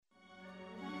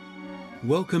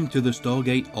Welcome to the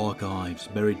Stargate Archives,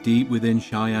 buried deep within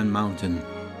Cheyenne Mountain.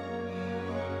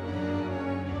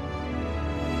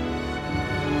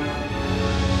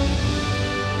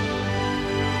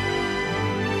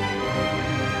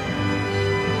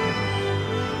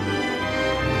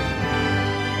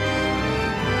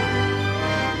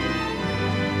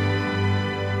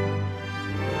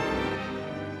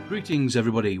 Greetings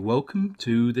everybody, welcome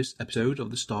to this episode of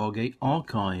the Stargate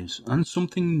Archives, and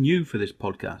something new for this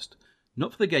podcast.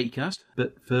 Not for the Gatecast,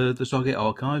 but for the Stargate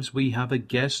Archives, we have a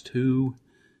guest who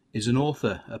is an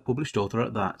author, a published author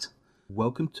at that.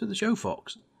 Welcome to the show,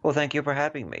 Fox. Well, thank you for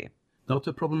having me. Not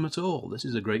a problem at all. This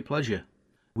is a great pleasure.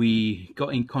 We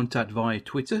got in contact via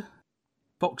Twitter.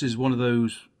 Fox is one of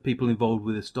those people involved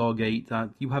with the Stargate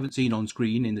that you haven't seen on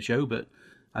screen in the show, but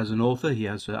as an author, he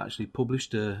has actually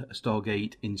published a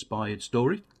Stargate-inspired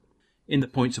story in the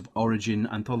Points of Origin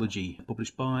anthology,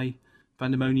 published by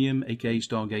Fandemonium, aka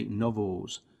Stargate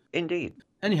Novels. Indeed.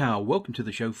 Anyhow, welcome to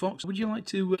the show, Fox. Would you like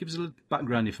to give us a little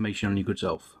background information on your good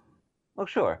self? Well,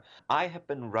 sure. I have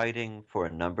been writing for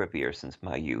a number of years since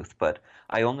my youth, but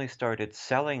I only started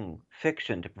selling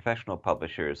fiction to professional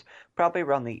publishers probably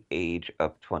around the age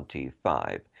of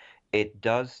 25. It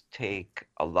does take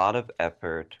a lot of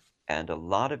effort and a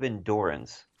lot of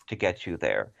endurance to get you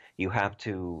there. You have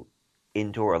to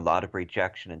endure a lot of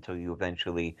rejection until you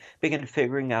eventually begin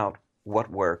figuring out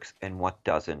what works and what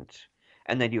doesn't.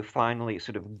 And then you finally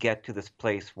sort of get to this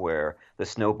place where the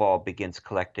snowball begins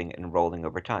collecting and rolling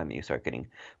over time, and you start getting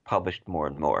published more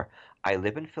and more. I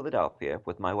live in Philadelphia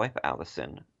with my wife,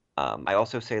 Allison. I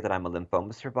also say that I'm a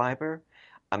lymphoma survivor.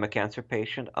 I'm a cancer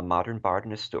patient, a modern bard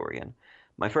and historian.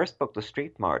 My first book, The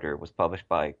Street Martyr, was published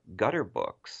by Gutter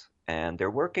Books, and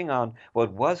they're working on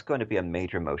what was going to be a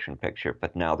major motion picture,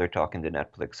 but now they're talking to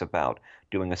Netflix about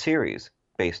doing a series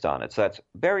based on it. So that's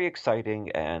very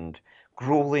exciting and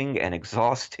grueling and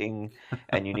exhausting,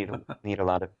 and you need a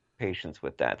lot of patience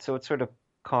with that. So it's sort of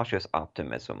cautious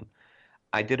optimism.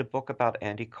 I did a book about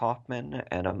Andy Kaufman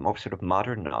and a more sort of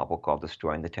modern novel called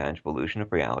Destroying the Tangible Illusion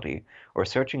of Reality, or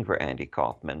Searching for Andy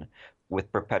Kaufman,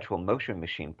 with Perpetual Motion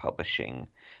Machine Publishing.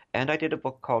 And I did a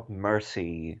book called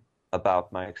Mercy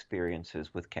about my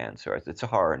experiences with cancer. It's a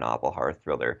horror novel, horror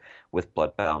thriller with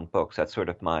Bloodbound Books. That's sort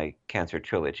of my cancer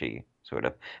trilogy, sort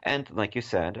of. And like you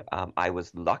said, I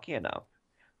was lucky enough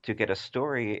to get a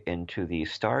story into the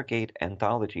Stargate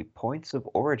anthology Points of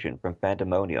Origin from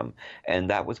Fandemonium, and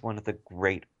that was one of the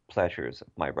great pleasures of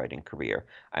my writing career.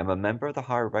 I'm a member of the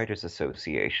Horror Writers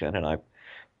Association, and I've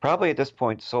probably at this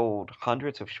point sold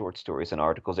hundreds of short stories and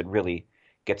articles. It really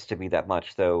gets to be that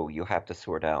much, though you have to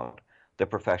sort out the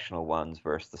professional ones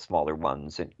versus the smaller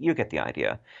ones, and you get the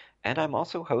idea. And I'm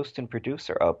also host and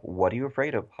producer of What Are You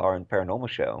Afraid Of? Horror and Paranormal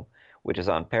Show, which is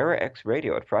on Para X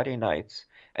Radio at Friday nights,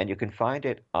 and you can find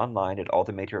it online at all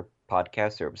the major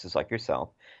podcast services like yourself,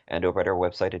 and over at our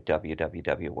website at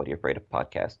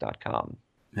www.whatayouafraidofpodcast.com.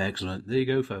 Excellent. There you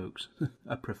go, folks.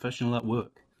 A professional at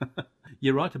work.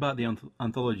 You're right about the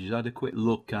anthologies. I had a quick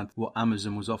look at what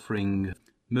Amazon was offering.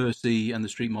 Mercy and The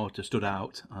Street Martyr stood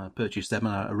out. I purchased them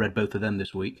and I read both of them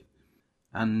this week.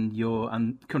 And your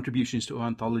contributions to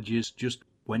anthologies just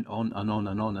went on and on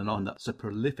and on and on. That's a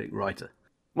prolific writer.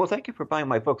 Well, thank you for buying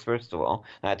my books, first of all.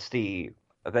 That's the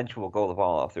eventual goal of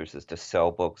all authors, is to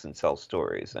sell books and sell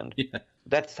stories. And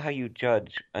that's how you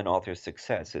judge an author's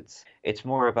success. It's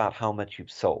more about how much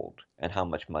you've sold and how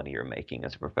much money you're making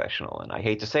as a professional. And I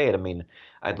hate to say it. I mean,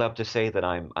 I'd love to say that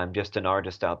I'm just an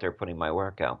artist out there putting my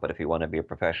work out. But if you want to be a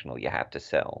professional, you have to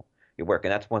sell your work.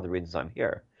 And that's one of the reasons I'm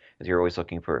here, is you're always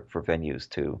looking for venues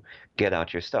to get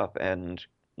out your stuff. And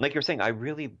like you're saying, I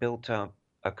really built up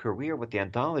a career with the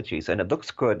anthologies, and it looks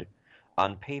good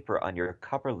on paper on your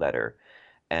cover letter.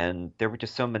 And there were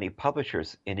just so many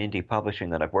publishers in indie publishing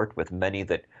that I've worked with, many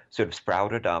that sort of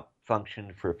sprouted up,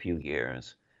 functioned for a few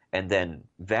years, and then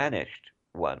vanished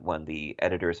when the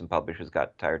editors and publishers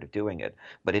got tired of doing it.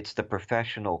 But it's the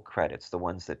professional credits, the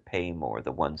ones that pay more,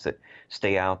 the ones that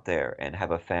stay out there and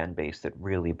have a fan base that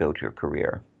really build your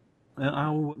career.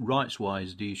 How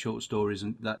rights-wise do your short stories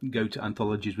that go to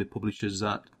anthologies with publishers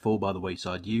that fall by the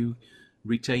wayside? Do you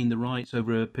retain the rights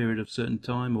over a period of certain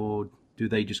time, or do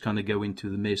they just kind of go into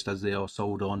the mist as they are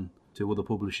sold on to other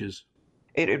publishers?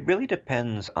 It really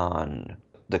depends on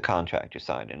the contract you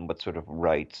sign and what sort of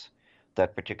rights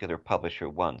that particular publisher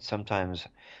wants. Sometimes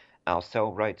I'll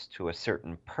sell rights to a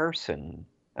certain person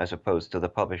as opposed to the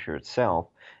publisher itself,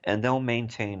 and they'll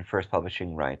maintain first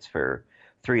publishing rights for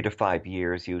 3 to 5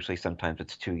 years. Usually, sometimes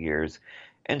it's 2 years.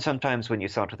 And sometimes when you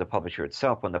sell to the publisher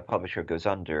itself, when the publisher goes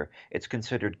under, it's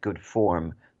considered good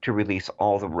form to release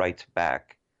all the rights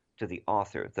back to the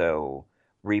author, though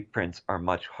reprints are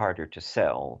much harder to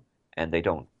sell and they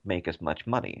don't make as much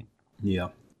money. Yeah.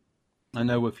 I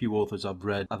know a few authors I've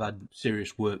read have had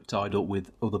serious work tied up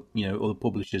with other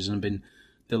publishers and been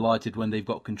delighted when they've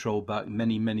got control back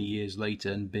many, many years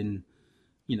later and been,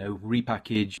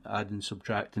 repackaged, add and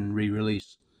subtract and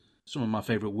re-release. Some of my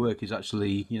favourite work is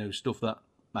actually, stuff that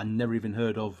I never even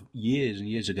heard of years and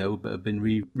years ago, but have been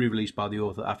re-released by the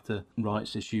author after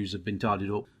rights issues have been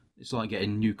tidied up. It's like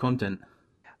getting new content.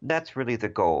 That's really the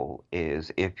goal,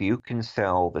 is if you can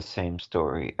sell the same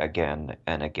story again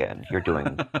and again, you're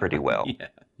doing pretty well.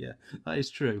 Yeah, that is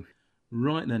true.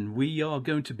 Right then, we are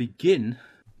going to begin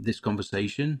this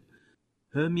conversation.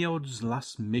 Hermiod's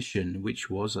Last Mission,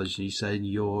 which was, as you said,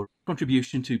 your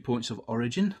contribution to Points of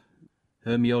Origin.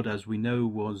 Hermiod, as we know,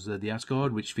 was the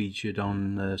Asgard, which featured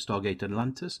on Stargate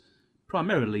Atlantis,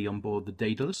 primarily on board the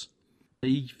Daedalus.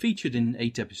 He featured in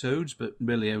 8 episodes, but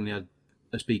really only had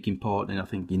a speaking part in, I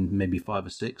think, in maybe 5 or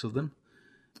 6 of them.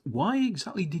 Why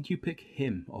exactly did you pick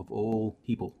him, of all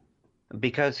people?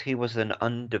 Because he was an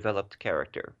undeveloped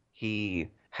character. He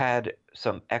had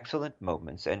some excellent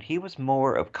moments, and he was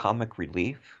more of comic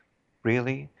relief,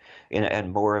 really,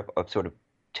 and more of a sort of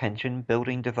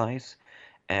tension-building device.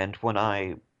 And when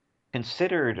I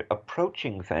considered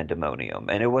approaching Fandemonium,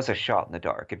 and it was a shot in the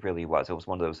dark, it really was. It was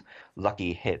one of those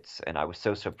lucky hits, and I was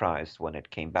so surprised when it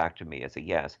came back to me as a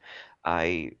yes.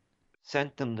 I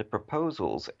sent them the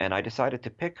proposals, and I decided to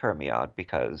pick Hermiod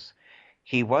because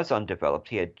he was undeveloped.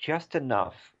 He had just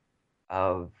enough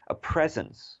of a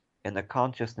presence in the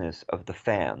consciousness of the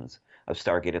fans of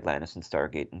Stargate Atlantis and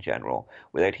Stargate in general,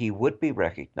 that he would be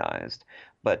recognized,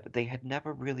 but they had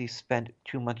never really spent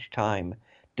too much time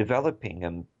developing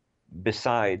him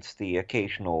besides the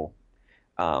occasional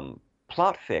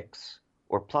plot fix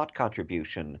or plot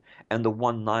contribution and the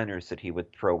one-liners that he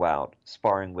would throw out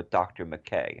sparring with Dr.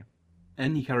 McKay.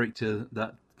 Any character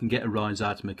that can get a rise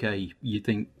out of McKay, you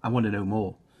think, I want to know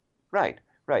more. Right,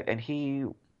 right. And he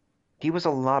was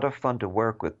a lot of fun to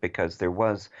work with because there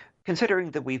was,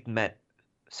 considering that we've met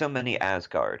so many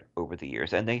Asgard over the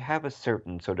years, and they have a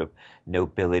certain sort of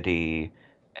nobility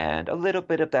and a little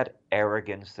bit of that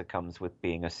arrogance that comes with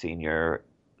being a senior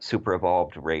super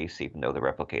evolved race, even though the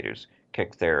replicators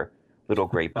kick their little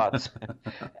gray butts.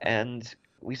 And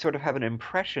we sort of have an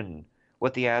impression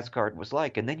what the Asgard was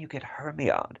like, and then you get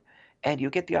Hermiod, and you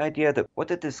get the idea that what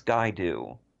did this guy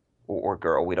do, or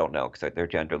girl, we don't know because they're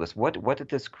genderless. What did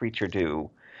this creature do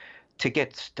to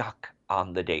get stuck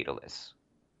on the Daedalus?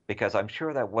 Because I'm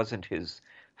sure that wasn't his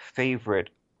favorite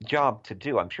job to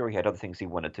do. I'm sure he had other things he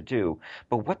wanted to do.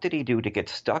 But what did he do to get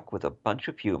stuck with a bunch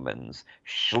of humans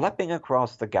schlepping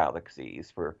across the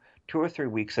galaxies for 2 or 3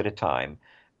 weeks at a time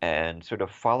and sort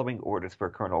of following orders for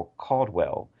Colonel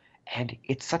Caldwell? And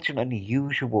it's such an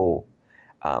unusual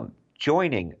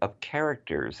joining of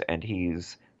characters, and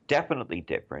he's definitely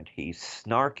different. He's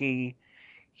snarky.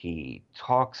 He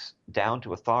talks down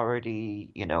to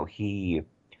authority. He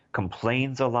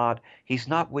complains a lot. He's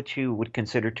not what you would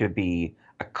consider to be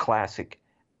a classic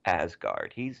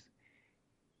Asgard. He's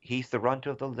the runt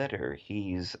of the litter.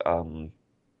 He's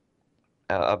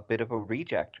a bit of a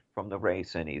reject from the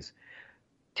race, and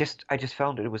I just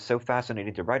found it was so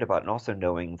fascinating to write about, and also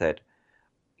knowing that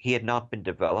he had not been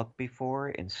developed before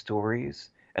in stories,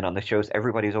 and on the shows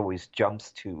everybody's always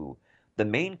jumps to the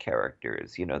main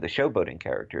characters, the showboating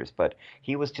characters, but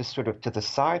he was just sort of to the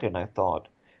side, and I thought,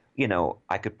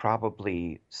 I could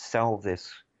probably sell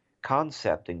this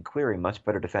concept and query much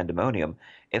better to Fandemonium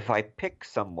if I pick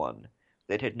someone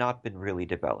that had not been really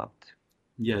developed.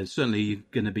 Yeah, there's certainly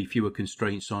going to be fewer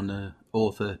constraints on an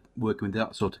author working with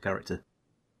that sort of character.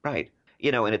 Right.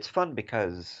 And it's fun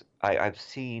because I've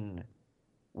seen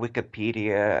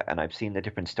Wikipedia and I've seen the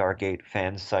different Stargate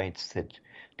fan sites that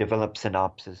develop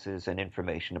synopsises and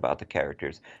information about the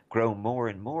characters grow more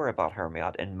and more about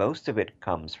Hermiod, and most of it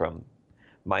comes from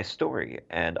my story.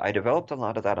 And I developed a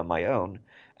lot of that on my own,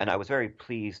 and I was very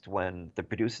pleased when the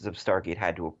producers of Stargate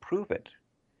had to approve it.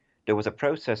 There was a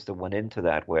process that went into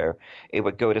that where it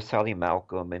would go to Sally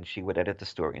Malcolm and she would edit the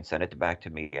story and send it back to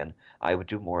me, and I would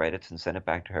do more edits and send it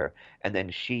back to her. And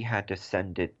then she had to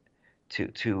send it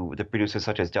to the producers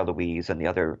such as DeLuise and the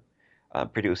other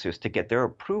producers to get their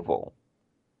approval.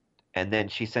 And then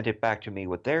she sent it back to me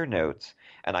with their notes,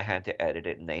 and I had to edit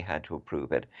it, and they had to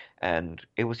approve it. And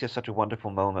it was just such a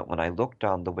wonderful moment when I looked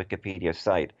on the Wikipedia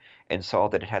site and saw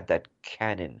that it had that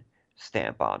canon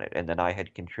stamp on it, and that I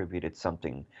had contributed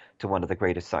something to one of the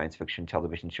greatest science fiction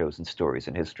television shows and stories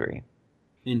in history.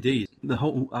 Indeed. The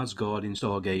whole Asgard in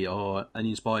Stargate are an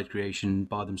inspired creation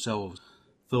by themselves.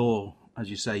 Thor, as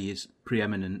you say, is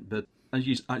preeminent, but as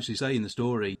you actually say in the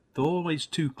story, they're always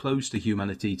too close to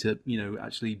humanity to,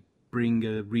 actually bring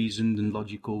a reasoned and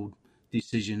logical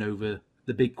decision over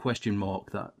the big question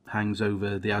mark that hangs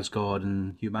over the Asgard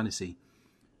and humanity.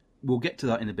 We'll get to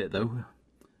that in a bit, though.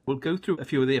 We'll go through a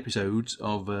few of the episodes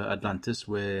of Atlantis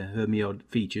where Hermiod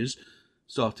features,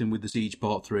 starting with the Siege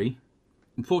Part 3.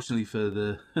 Unfortunately for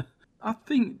the... I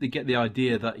think they get the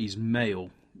idea that he's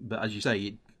male, but as you say,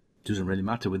 it doesn't really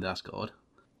matter with Asgard.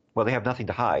 Well, they have nothing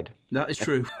to hide. That is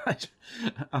true.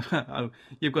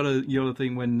 You've got a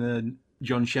thing when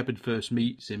John Shepherd first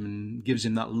meets him and gives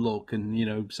him that look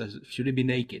and, says, should he be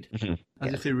naked?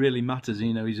 As if it really matters.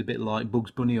 He's a bit like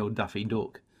Bugs Bunny or Daffy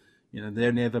Duck. They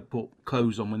only ever put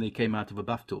clothes on when they came out of a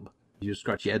bathtub. You just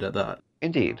scratch your head at that.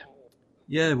 Indeed.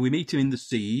 Yeah, we meet him in the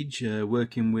Siege,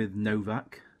 working with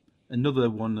Novak, another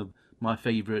one of my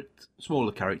favourite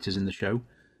smaller characters in the show.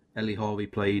 Ellie Harvey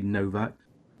played Novak.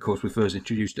 Of course, we first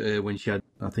introduced her when she had,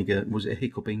 I think, was it a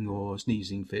hiccuping or a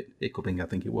sneezing fit? Hiccuping, I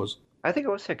think it was. I think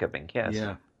it was hiccuping, yes.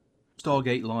 Yeah.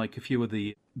 Stargate, like a few of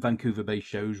the Vancouver-based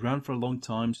shows, ran for a long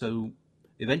time, so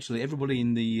eventually everybody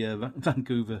in the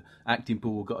Vancouver acting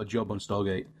pool got a job on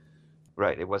Stargate.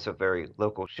 Right, it was a very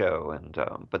local show, and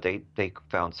but they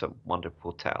found some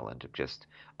wonderful talent of just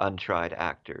untried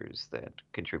actors that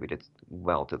contributed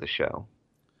well to the show.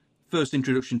 First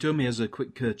introduction to him, he has a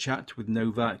quick chat with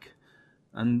Novak,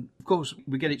 and of course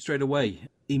we get it straight away.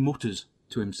 He mutters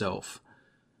to himself,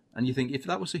 and you think if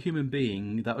that was a human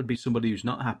being, that would be somebody who's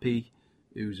not happy,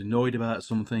 who's annoyed about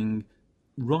something.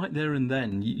 Right there and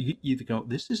then, you think, oh,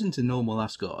 this isn't a normal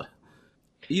Asgard.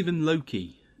 Even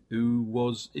Loki, who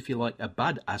was, if you like, a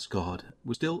bad Asgard,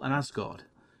 was still an Asgard.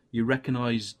 You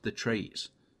recognise the traits.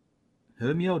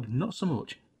 Hermiod, not so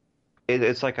much.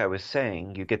 It's like I was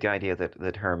saying, you get the idea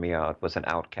that Hermiod was an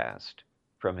outcast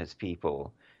from his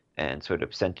people and sort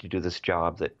of sent to do this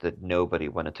job that nobody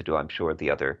wanted to do. I'm sure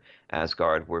the other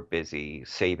Asgard were busy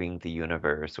saving the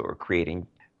universe or creating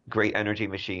great energy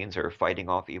machines or fighting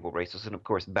off evil races and, of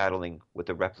course, battling with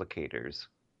the replicators,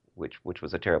 which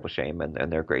was a terrible shame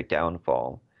and their great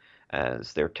downfall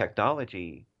as their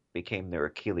technology became their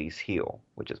Achilles heel,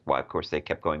 which is why, of course, they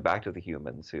kept going back to the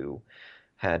humans who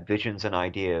had visions and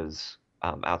ideas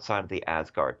outside of the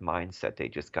Asgard mindset.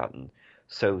 They'd just gotten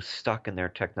so stuck in their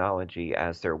technology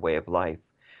as their way of life,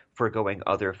 foregoing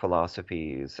other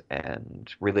philosophies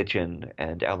and religion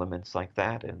and elements like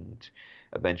that. And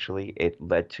eventually it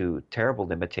led to terrible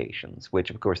limitations, which,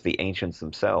 of course, the ancients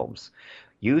themselves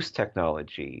used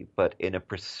technology, but in a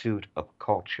pursuit of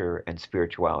culture and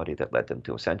spirituality that led them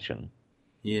to ascension.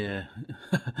 Yeah,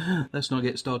 let's not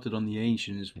get started on the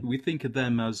ancients. We think of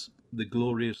them as the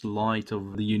glorious light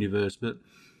of the universe, but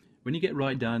when you get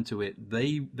right down to it,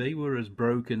 they were as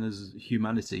broken as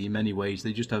humanity in many ways.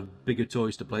 They just have bigger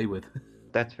toys to play with.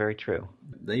 That's very true.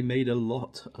 They made a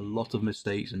lot of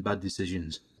mistakes and bad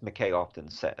decisions. McKay often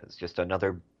says, just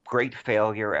another great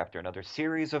failure after another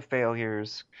series of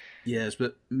failures. Yes,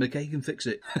 but McKay can fix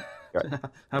it. Right.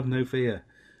 Have no fear.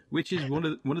 Which is one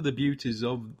of the beauties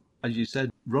of, as you said,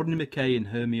 Rodney McKay and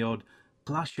Hermiod,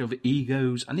 clash of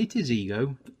egos, and it is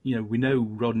ego. We know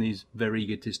Rodney's very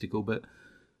egotistical, but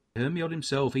Hermiod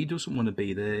himself, he doesn't want to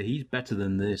be there. He's better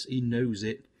than this. He knows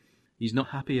it. He's not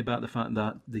happy about the fact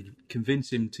that they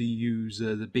convince him to use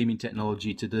the beaming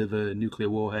technology to deliver nuclear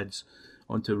warheads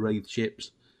onto Wraith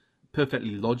ships.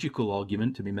 Perfectly logical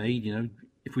argument to be made.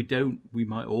 If we don't, we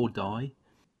might all die.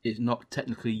 It's not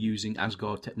technically using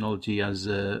Asgard technology as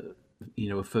a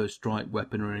first strike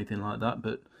weapon or anything like that,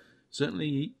 but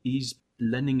certainly he's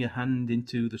lending a hand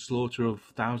into the slaughter of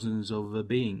thousands of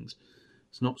beings.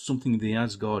 It's not something the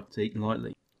Asgard take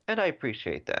lightly. And I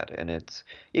appreciate that. And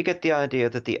you get the idea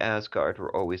that the Asgard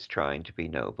were always trying to be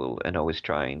noble and always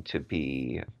trying to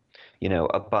be,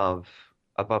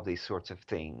 above these sorts of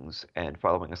things and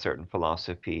following a certain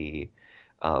philosophy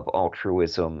of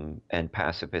altruism and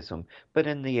pacifism. But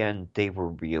in the end, they were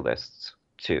realists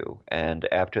too. And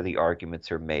after the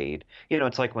arguments are made,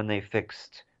 it's like when they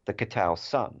fixed the K'tau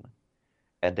sun.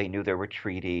 And they knew there were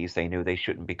treaties, they knew they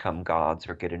shouldn't become gods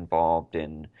or get involved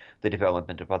in the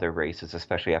development of other races,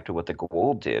 especially after what the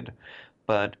Goa'uld did.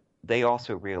 But they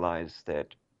also realized that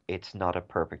it's not a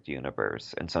perfect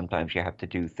universe, and sometimes you have to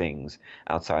do things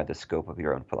outside the scope of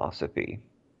your own philosophy.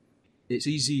 It's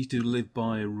easy to live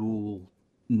by a rule,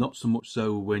 not so much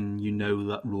so when you know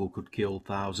that rule could kill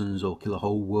thousands or kill a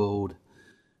whole world,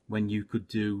 when you could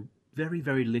do very,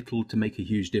 very little to make a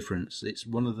huge difference. It's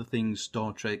one of the things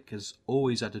Star Trek has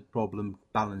always had a problem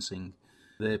balancing.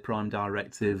 Their prime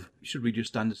directive, should we just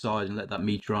stand aside and let that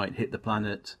meteorite hit the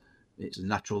planet? It's a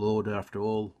natural order after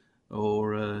all.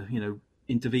 Or,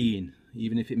 intervene,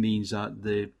 even if it means that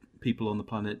the people on the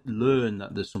planet learn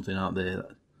that there's something out there.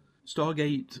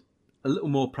 Stargate, a little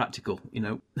more practical, you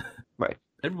know. Right.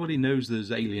 Everybody knows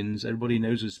there's aliens. Everybody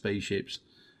knows there's spaceships.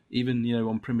 Even, you know,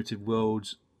 on primitive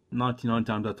worlds, 99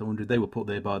 times out of 100, they were put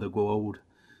there by the goa'uld.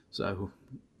 So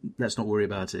let's not worry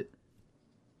about it.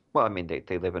 Well, I mean,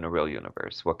 they live in a real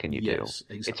universe. What can you do? Yes,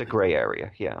 exactly. It's a gray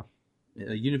area, yeah.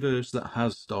 A universe that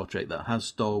has Star Trek, that has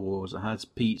Star Wars, that has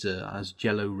pizza, that has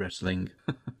Jello wrestling.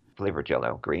 Flavor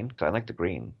Jello, green? 'Cause I like the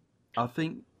green. I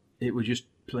think it was just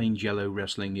plain Jello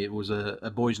wrestling. It was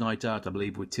a boys' night out, I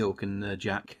believe, with Tilk and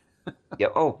Jack. Yeah.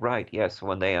 Oh, right. Yes.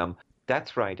 When they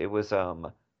that's right. It was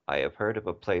I have heard of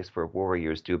a place where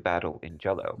warriors do battle in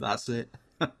Jello. That's it.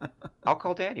 I'll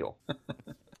call Daniel.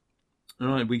 All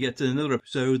right, we get to another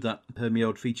episode that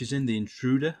Hermione features in, The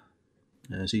Intruder,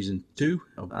 season 2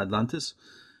 of Atlantis.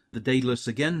 The Daedalus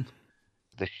again.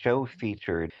 The show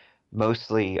featured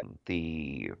mostly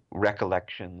the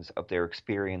recollections of their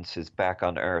experiences back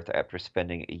on Earth after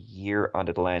spending a year on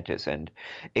Atlantis, and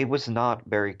it was not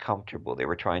very comfortable. They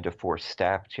were trying to force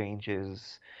staff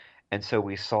changes, and so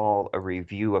we saw a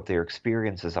review of their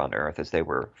experiences on Earth as they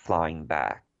were flying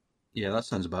back. Yeah, that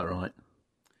sounds about right.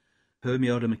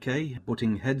 Hermione and McKay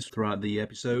butting heads throughout the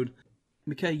episode.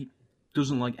 McKay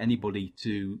doesn't like anybody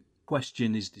to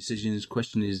question his decisions,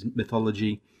 question his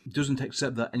mythology. Doesn't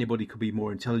accept that anybody could be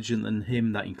more intelligent than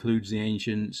him. That includes the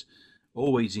ancients.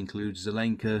 Always includes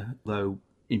Zelenka, though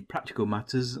in practical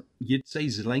matters, you'd say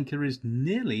Zelenka is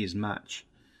nearly his match.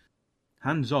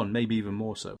 Hands-on, maybe even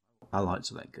more so. I like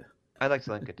Zelenka. I like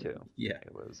Zelenka too. Yeah.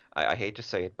 It was. I hate to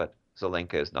say it, but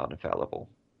Zelenka is not infallible.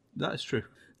 That is true.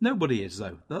 Nobody is,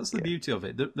 though. That's the beauty of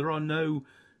it. There are no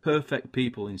perfect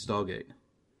people in Stargate.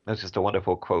 That's just a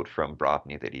wonderful quote from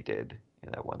Brodny that he did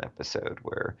in that one episode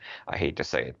where, I hate to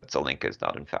say it, but Zelenka is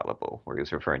not infallible, where he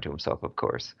was referring to himself, of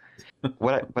course.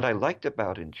 What I liked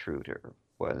about Intruder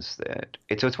was that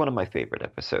it's one of my favorite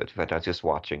episodes. In fact, I was just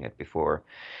watching it before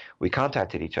we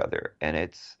contacted each other, and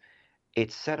it's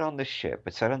set on the ship.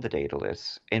 It's set on the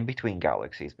Daedalus, in between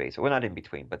galaxies, basically. Well, not in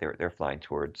between, but they're flying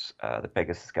towards the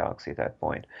Pegasus galaxy at that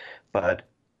point. But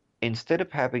instead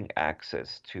of having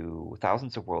access to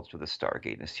thousands of worlds with a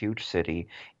Stargate in this huge city,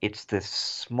 it's this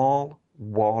small,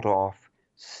 walled-off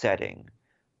setting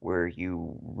where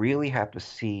you really have to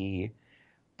see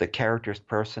the characters'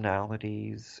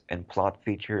 personalities and plot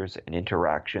features and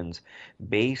interactions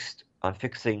based on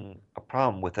fixing a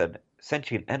problem with a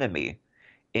sentient enemy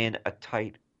in a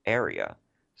tight area.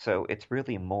 So it's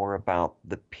really more about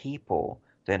the people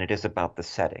than it is about the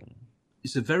setting.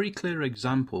 It's a very clear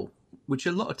example, which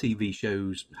a lot of TV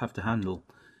shows have to handle.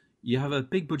 You have a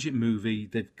big budget movie,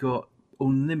 they've got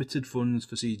unlimited funds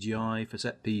for CGI, for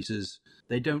set pieces.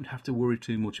 They don't have to worry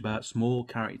too much about small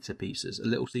character pieces. A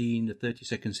little scene, the 30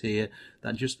 seconds here,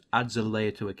 that just adds a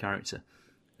layer to a character.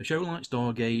 A show like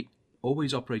Stargate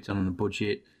always operates on a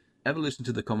budget. Ever listen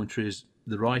to the commentaries?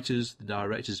 The writers, the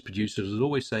directors, producers would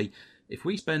always say, if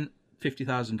we spent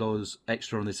 $50,000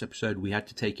 extra on this episode, we had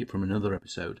to take it from another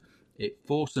episode. It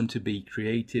forced them to be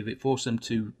creative. It forced them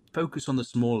to focus on the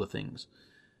smaller things.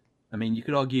 I mean, you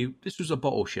could argue this was a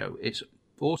bottle show. It's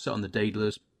all set on the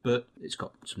Daedalus, but it's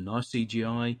got some nice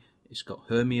CGI. It's got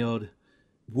Hermione,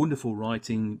 wonderful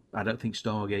writing. I don't think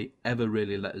Stargate ever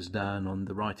really let us down on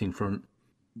the writing front.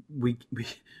 We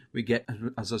get,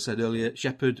 as I said earlier,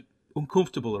 Shepard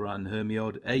uncomfortable around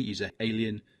Hermione. A, he's an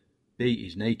alien. B,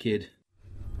 he's naked.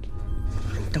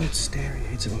 Don't stare. He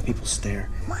hates it when people stare.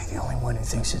 Am I the only one who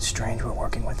thinks it's strange we're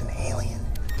working with an alien?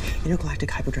 Intergalactic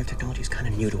hyperdrive technology is kind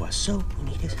of new to us, so we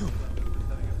need his help.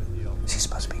 Is he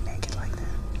supposed to be naked like that?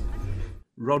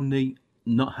 Rodney,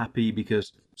 not happy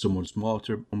because someone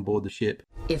smarter on board the ship.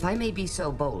 If I may be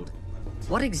so bold,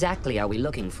 what exactly are we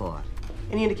looking for?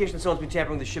 Any indication that someone's been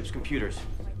tampering with the ship's computers?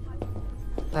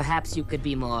 Perhaps you could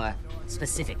be more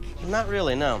specific. Not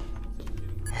really, no.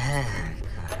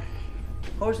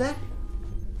 What was that?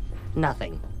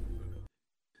 Nothing.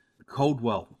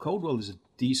 Caldwell. Caldwell is a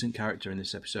decent character in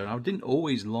this episode. I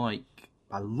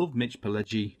love Mitch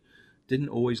Pileggi. Didn't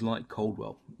always like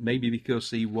Caldwell. Maybe because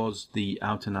he was the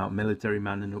out-and-out military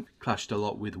man and clashed a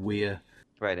lot with Weir.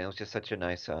 Right, and it was just such a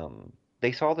nice,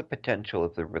 they saw the potential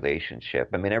of the relationship.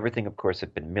 I mean, everything, of course,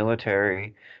 had been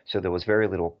military, so there was very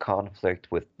little conflict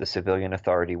with the civilian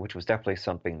authority, which was definitely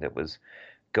something that was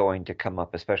going to come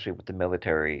up, especially with the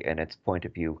military and its point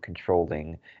of view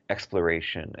controlling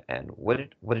exploration. And what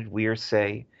did Weir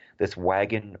say? This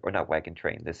wagon, or not wagon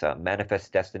train, this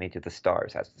manifest destiny to the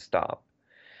stars has to stop.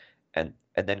 And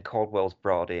then Caldwell's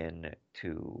brought in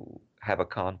to have a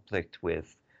conflict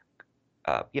with,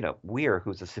 Weir,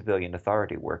 who's a civilian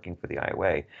authority working for the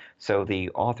IOA. So the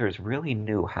authors really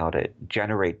knew how to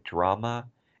generate drama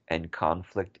and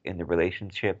conflict in the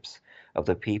relationships of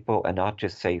the people, and not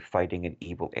just, say, fighting an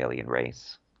evil alien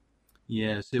race.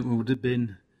 Yes, it would have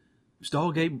been.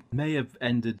 Stargate may have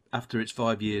ended after its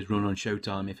 5 years run on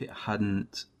Showtime if it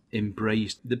hadn't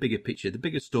embraced the bigger picture, the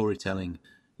bigger storytelling.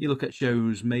 You look at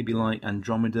shows maybe like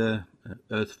Andromeda,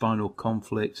 Earth Final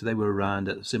Conflict, they were around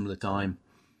at a similar time.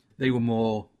 They were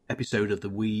more episode of the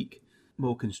week,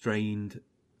 more constrained,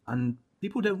 and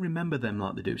people don't remember them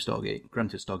like they do Stargate.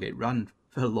 Granted, Stargate ran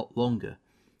for a lot longer.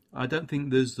 I don't think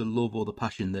there's the love or the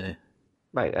passion there.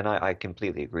 Right, and I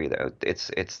completely agree, though.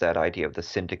 It's that idea of the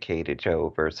syndicated show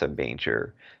versus a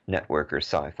major network or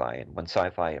sci-fi. And when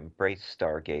sci-fi embraced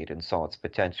Stargate and saw its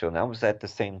potential, and that was at the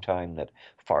same time that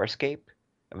Farscape,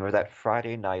 I remember that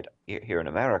Friday night here in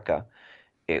America,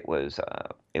 it was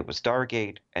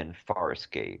Stargate and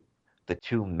Farscape, the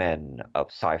two men of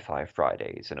Sci-Fi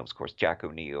Fridays, and it was, of course, Jack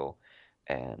O'Neill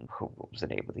and what was the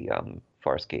name of the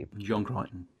Farscape? John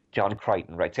Crichton. John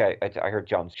Crichton, right? See, I heard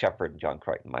John Shepard and John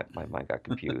Crichton. My mind got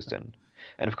confused, and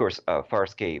of course,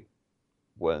 Farscape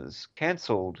was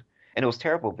canceled, and it was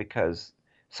terrible because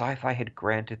Sci-Fi had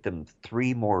granted them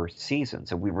 3 more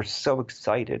seasons, and we were so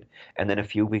excited. And then a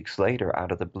few weeks later,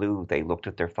 out of the blue, they looked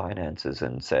at their finances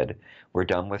and said, "We're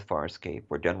done with Farscape.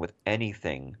 We're done with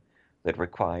anything that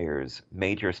requires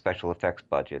major special effects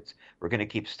budgets. We're going to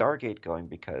keep Stargate going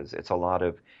because it's a lot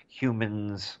of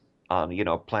humans on,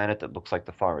 a planet that looks like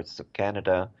the forests of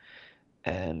Canada,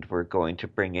 and we're going to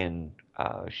bring in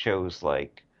shows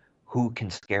like Who Can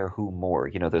Scare Who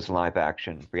More, those live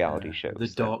action reality shows. The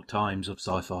dark times of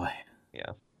sci-fi.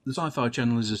 Yeah. The Sci-Fi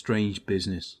Channel is a strange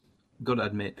business. Got to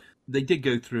admit, they did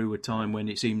go through a time when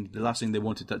it seemed the last thing they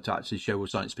wanted to actually show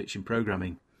was science fiction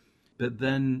programming. But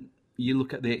then you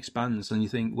look at The Expanse and you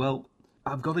think, well,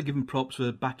 I've got to give them props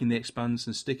for backing The Expanse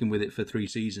and sticking with it for 3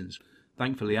 seasons.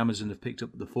 Thankfully, Amazon have picked up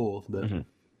the 4th, but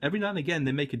every now and again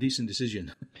they make a decent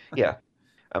decision. Yeah.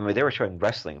 I mean, they were showing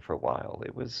wrestling for a while.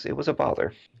 It was a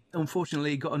bother.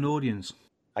 Unfortunately, it got an audience.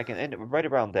 And right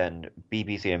around then,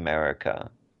 BBC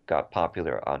America got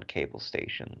popular on cable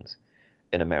stations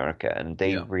in America, and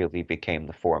they really became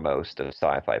the foremost of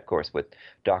sci-fi, of course, with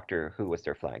Doctor Who was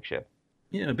their flagship.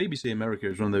 Yeah, BBC America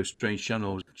is one of those strange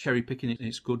channels. Cherry picking it,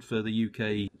 it's good for the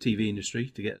UK TV industry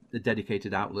to get a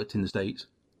dedicated outlet in the States.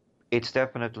 It's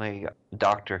definitely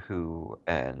Doctor Who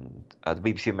and the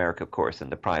BBC America, of course,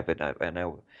 and the private. And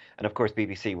of course,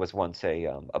 BBC was once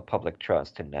a public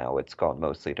trust, and now it's gone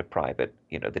mostly to private.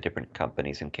 The different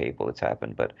companies and cable it's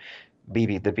happened. But the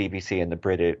BBC and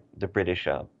the British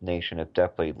nation have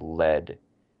definitely led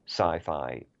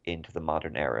sci-fi into the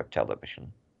modern era of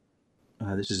television.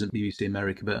 This isn't BBC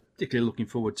America, but particularly looking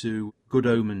forward to Good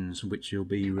Omens, which will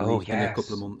be released in a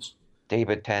couple of months.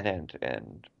 David Tennant,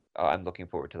 and I'm looking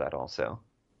forward to that also.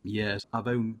 Yes, I've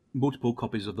owned multiple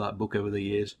copies of that book over the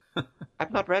years.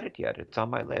 I've not read it yet. It's on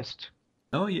my list.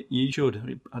 Oh, you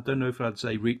should. I don't know if I'd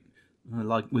say read,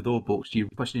 like with all books. The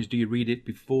question is, do you read it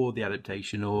before the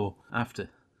adaptation or after?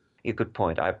 A good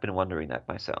point. I've been wondering that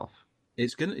myself.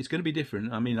 It's gonna be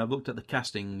different. I mean, I've looked at the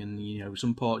casting, and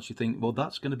some parts you think, well,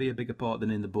 that's going to be a bigger part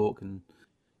than in the book, and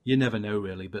you never know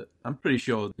really. But I'm pretty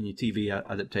sure your TV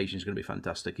adaptation is going to be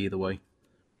fantastic either way.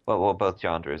 Well, both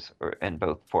genres and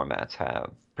both formats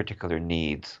have particular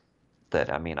needs.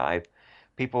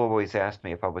 People always ask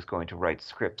me if I was going to write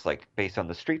scripts like based on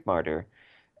The Street Martyr.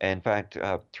 In fact,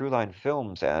 Throughline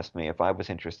Films asked me if I was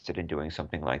interested in doing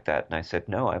something like that, and I said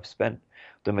no. I've spent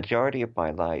the majority of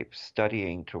my life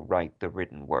studying to write the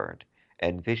written word,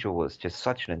 and visual is just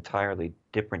such an entirely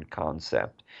different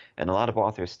concept. And a lot of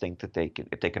authors think that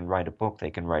if they can write a book, they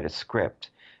can write a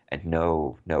script, and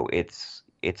no, it's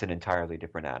an entirely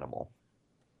different animal.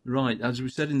 Right, as we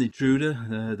said in The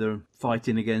Intruder, they're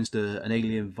fighting against an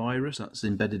alien virus that's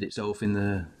embedded itself in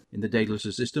the Daedalus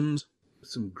systems.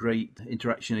 Some great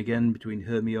interaction again between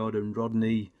Hermione and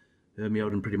Rodney,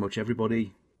 Hermione and pretty much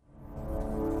everybody.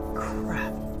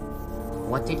 Crap.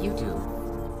 What did you do?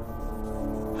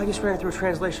 I just ran through a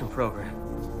translation program.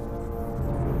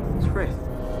 It's great.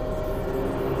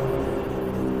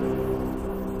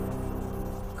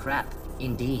 Crap,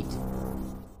 indeed.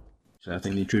 So I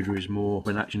think The Intruder is more of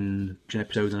an action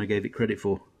episode than I gave it credit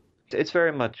for. It's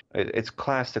very much, it's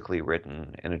classically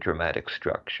written in a dramatic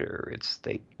structure.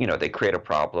 They create a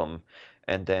problem,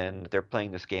 and then they're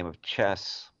playing this game of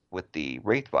chess with the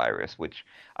Wraith virus, which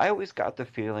I always got the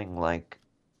feeling like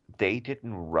they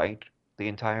didn't write the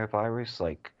entire virus.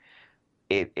 Like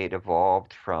it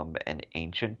evolved from an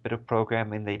ancient bit of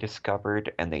programming they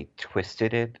discovered, and they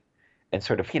twisted it and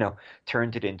sort of,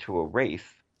 turned it into a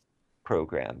Wraith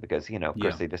program because, of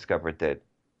course, they discovered that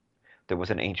there was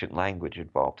an ancient language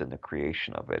involved in the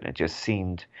creation of it. It just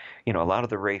seemed, a lot of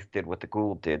the Wraith did what the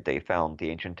Goa'uld did. They found the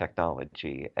ancient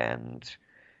technology and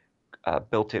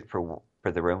built it for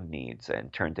their own needs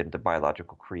and turned it into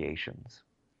biological creations.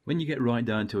 When you get right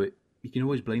down to it, you can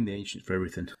always blame the ancients for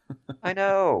everything. I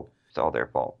know. It's all their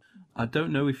fault. I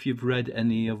don't know if you've read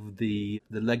any of the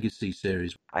Legacy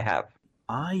series. I have.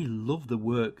 I love the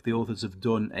work the authors have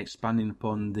done expanding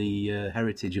upon the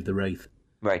heritage of the Wraith.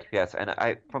 Right, yes. And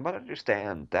from what I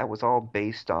understand, that was all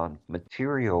based on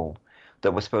material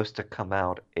that was supposed to come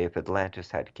out if Atlantis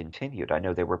had continued. I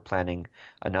know they were planning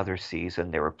another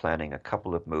season. They were planning a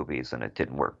couple of movies, and it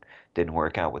didn't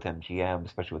work out with MGM,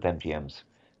 especially with MGM's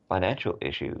financial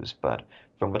issues. But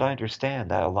from what I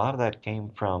understand, that a lot of that came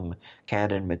from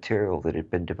canon material that had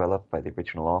been developed by the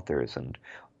original authors, and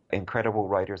incredible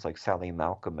writers like Sally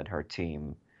Malcolm and her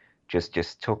team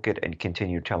just took it and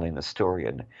continued telling the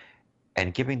story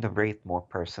and giving the Wraith more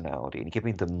personality and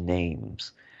giving them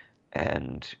names.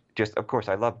 And just, of course,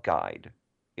 I love Guide,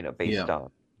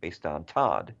 based on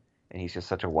Todd, and he's just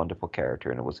such a wonderful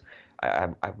character.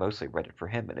 And I mostly read it for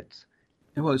him, and it's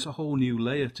a whole new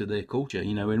layer to their culture.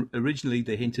 Originally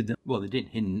they hinted, well, they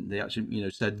didn't hint, they actually,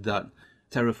 said that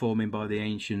terraforming by the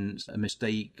ancients, a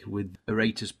mistake with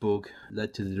Aratus bug,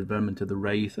 led to the development of the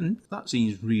Wraith, and that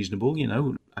seems reasonable.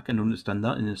 I can understand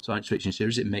that in a science fiction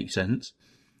series. It makes sense.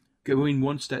 Going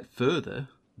one step further,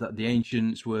 that the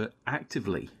ancients were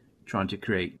actively trying to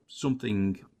create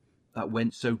something that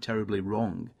went so terribly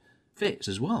wrong, fits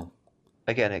as well.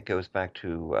 Again, it goes back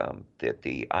to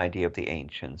the idea of the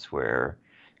ancients, where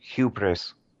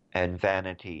hubris and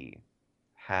vanity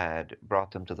had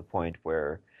brought them to the point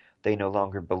where they no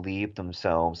longer believed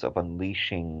themselves of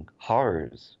unleashing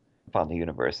horrors upon the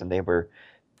universe, and they were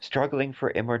struggling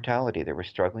for immortality. They were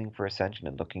struggling for ascension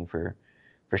and looking for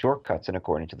shortcuts. And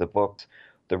according to the books,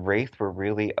 the Wraith were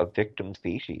really a victim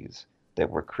species that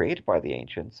were created by the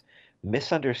ancients,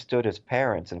 misunderstood as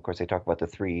parents. And of course, they talk about the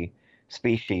three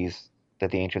species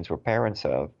that the ancients were parents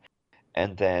of,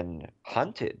 and then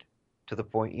hunted to the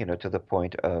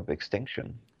point of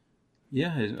extinction.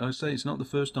 Yeah, I say it's not the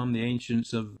first time the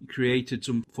ancients have created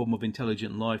some form of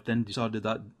intelligent life, then decided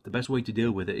that the best way to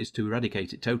deal with it is to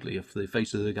eradicate it totally off the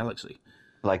face of the galaxy.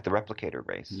 Like the replicator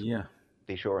race. Yeah.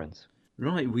 The Shorans.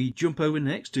 Right, we jump over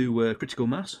next to Critical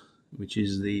Mass, which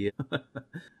is the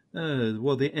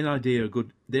the idea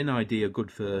are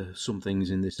good for some things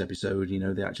in this episode.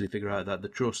 They actually figure out that the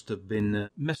Trust have been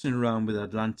messing around with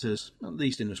Atlantis, at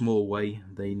least in a small way.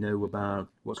 They know about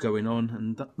what's going on,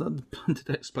 and that planted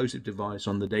an explosive device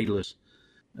on the Daedalus.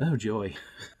 Oh joy!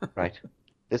 Right.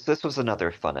 This was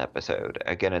another fun episode.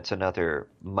 Again, it's another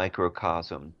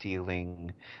microcosm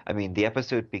dealing. I mean, the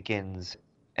episode begins,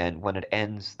 and when it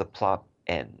ends, the plot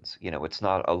ends. It's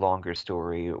not a longer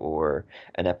story or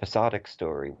an episodic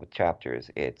story with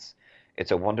chapters. It's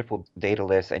a wonderful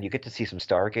Daedalus, and you get to see some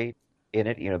Stargate in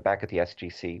it, back at the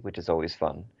SGC, which is always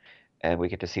fun. And we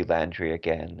get to see Landry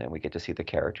again, and we get to see the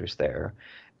characters there.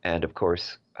 And of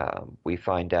course, we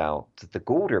find out that the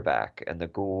Goa'uld are back, and the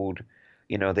Goa'uld,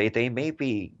 they may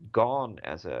be gone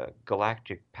as a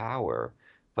galactic power,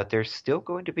 but they're still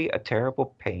going to be a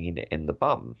terrible pain in the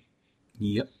bum.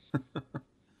 Yep.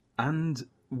 And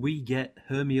we get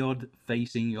Hermiod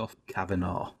facing off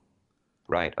Kavanaugh.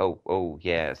 Right. Oh,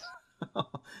 yes.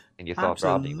 And you thought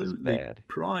Rodney was bad.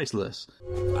 Priceless.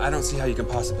 I don't see how you can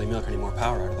possibly milk any more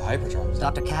power out of the Hyperdromes.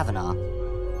 Dr. Kavanaugh,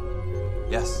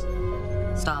 Yes.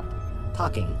 stop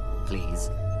talking, please.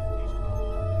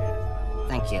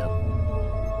 Thank you.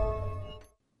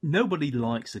 Nobody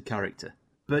likes the character,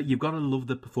 but you've got to love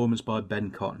the performance by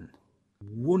Ben Cotton.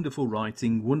 Wonderful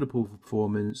writing, wonderful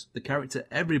performance, the character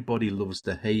everybody loves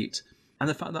to hate, and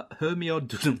the fact that Hermione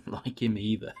doesn't like him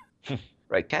either.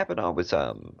 Right, Kavanaugh was,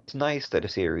 it's nice that a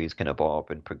series can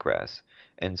evolve and progress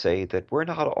and say that we're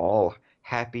not all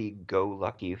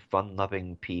happy-go-lucky,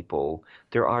 fun-loving people.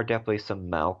 There are definitely some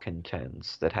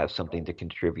malcontents that have something to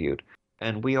contribute,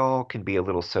 and we all can be a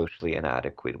little socially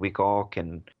inadequate. We all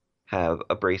can have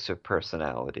abrasive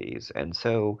personalities, and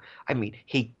so, I mean,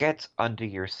 he gets under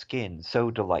your skin so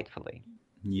delightfully.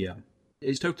 Yeah.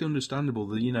 It's totally understandable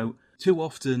that, too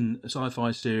often a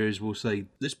sci-fi series will say,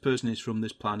 this person is from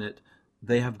this planet,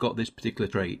 they have got this particular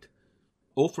trait.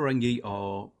 All Ferengi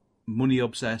are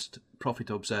money-obsessed,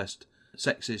 profit-obsessed,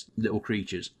 sexist little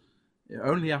creatures.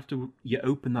 Only after you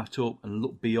open that up and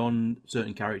look beyond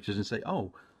certain characters and say,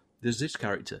 oh, there's this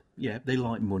character. Yeah, they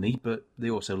like money, but they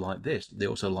also like this. They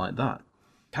also like that.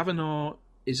 Kavanaugh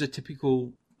is a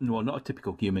typical, well, not a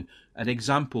typical human, an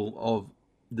example of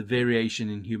the variation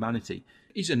in humanity.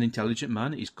 He's an intelligent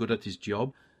man. He's good at his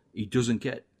job. He doesn't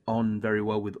get on very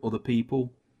well with other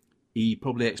people. He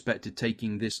probably expected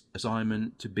taking this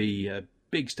assignment to be a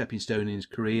big stepping stone in his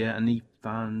career, and he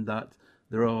found that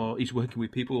he's working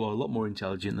with people who are a lot more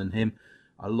intelligent than him,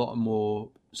 a lot more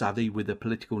savvy with the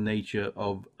political nature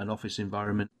of an office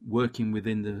environment, working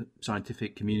within the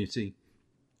scientific community.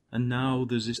 And now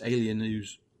there's this alien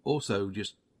who's also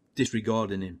just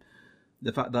disregarding him.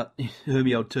 The fact that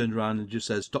Hermione turned around and just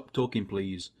says, "Stop talking,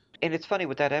 please." And it's funny,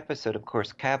 with that episode, of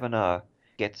course, Kavanaugh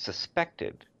gets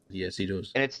suspected. Yes, he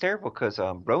does. And it's terrible because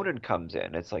Ronan comes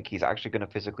in. It's like he's actually going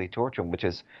to physically torture him, which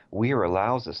is Weir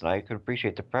allows us. And I can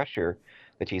appreciate the pressure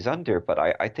that he's under, but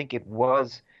I think it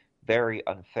was very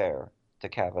unfair to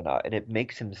Kavanaugh, and it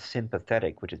makes him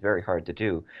sympathetic, which is very hard to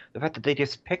do. The fact that they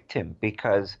just picked him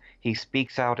because he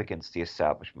speaks out against the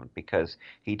establishment, because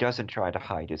he doesn't try to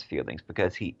hide his feelings,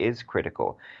 because he is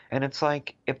critical. And it's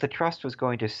like, if the Trust was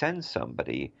going to send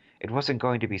somebody, it wasn't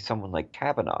going to be someone like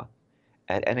Kavanaugh.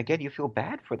 And again, you feel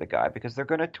bad for the guy because they're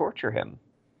going to torture him.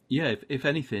 Yeah, if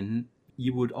anything,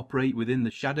 you would operate within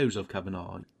the shadows of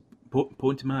Kavanaugh.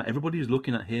 Point him out. Everybody's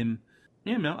looking at him.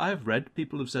 You know, I've read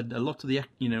people have said a lot of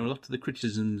the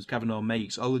criticisms Kavanaugh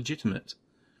makes are legitimate.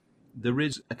 There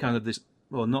is a kind of this,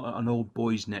 well, not an old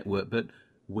boys network, but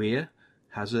Weir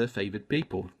has her favoured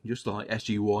people, just like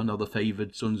SG-1 are the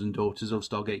favoured sons and daughters of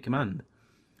Stargate Command.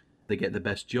 They get the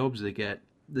best jobs, they get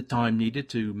the time needed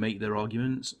to make their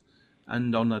arguments.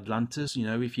 And on Atlantis, you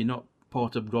know, if you're not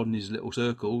part of Rodney's little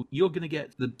circle, you're going to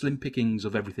get the slim pickings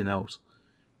of everything else.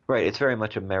 Right, it's very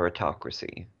much a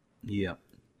meritocracy. Yeah.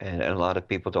 And a lot of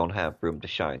people don't have room to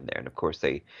shine there. And of course,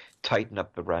 they tighten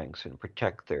up the ranks and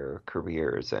protect their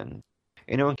careers. And,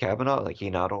 you know, in Kavanaugh, like, he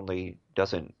not only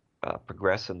doesn't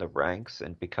progress in the ranks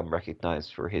and become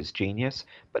recognized for his genius,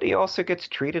 but he also gets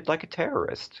treated like a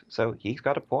terrorist. So he's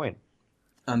got a point.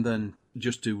 And then,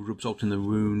 just to rub salt in the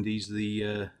wound, he's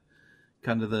the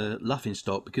kind of the laughing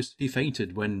stock because he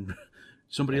fainted when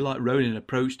somebody like Ronan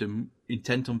approached him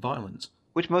intent on violence.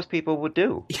 Which most people would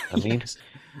do. I mean, yes.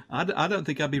 I don't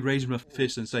think I'd be raising my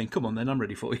fist and saying, "Come on, then, I'm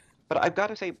ready for you." But I've got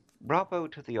to say, bravo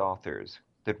to the authors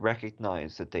that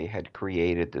recognized that they had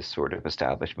created this sort of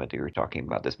establishment that you were talking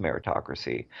about, this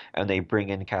meritocracy, and they bring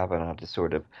in Kavanaugh to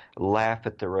sort of laugh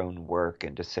at their own work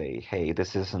and to say, "Hey,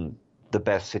 this isn't the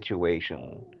best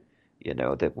situation. You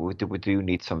know, that we do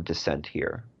need some dissent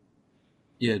here."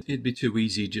 Yeah, it'd be too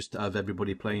easy just to have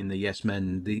everybody playing the yes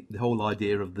men. The whole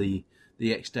idea of the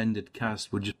extended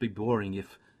cast would just be boring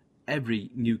if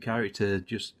every new character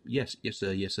just, yes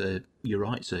sir, you're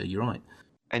right, sir, you're right.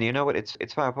 And you know what?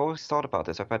 It's fun. I've always thought about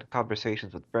this. I've had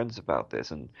conversations with friends about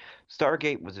this. And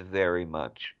Stargate was very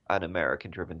much an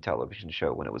American-driven television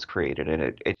show when it was created. And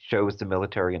it shows the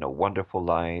military in a wonderful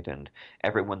light. And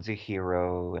everyone's a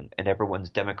hero. And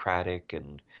everyone's democratic.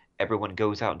 And everyone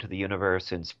goes out into the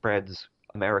universe and spreads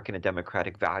American and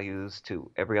democratic values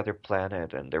to every other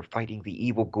planet, and they're fighting the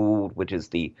evil Goa'uld, which is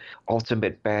the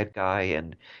ultimate bad guy.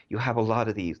 And you have a lot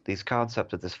of these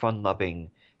concepts of this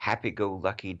fun-loving,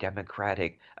 happy-go-lucky,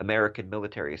 democratic American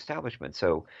military establishment.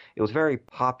 So it was very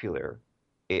popular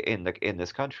in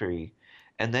this country.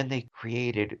 And then they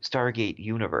created Stargate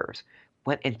Universe,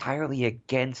 went entirely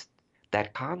against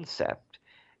that concept,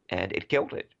 and it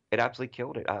killed it. It absolutely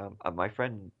killed it. My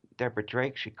friend Deborah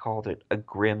Drake, she called it a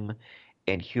grim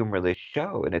and humorless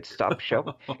show, and it stopped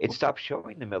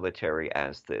showing the military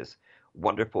as this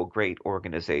wonderful, great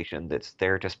organization that's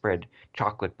there to spread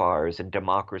chocolate bars and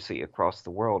democracy across the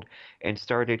world, and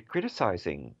started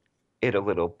criticizing it a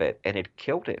little bit, and it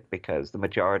killed it because the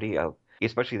majority of,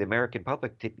 especially the American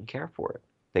public, didn't care for it.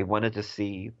 They wanted to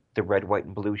see the red, white,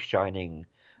 and blue shining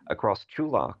across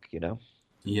Chulak, you know?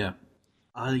 Yeah.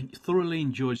 I thoroughly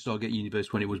enjoyed Stargate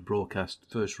Universe when it was broadcast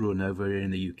first run over here in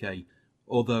the UK.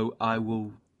 Although I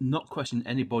will not question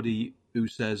anybody who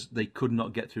says they could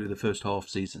not get through the first half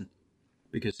season.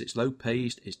 Because it's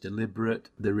low-paced, it's deliberate,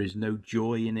 there is no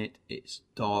joy in it, it's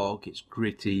dark, it's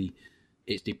gritty,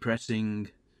 it's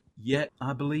depressing. Yet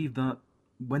I believe that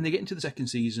when they get into the second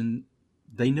season,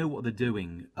 they know what they're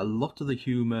doing. A lot of the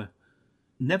humour,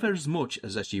 never as much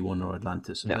as SG-1 or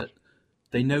Atlantis, no. But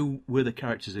they know where the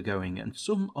characters are going. And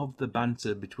some of the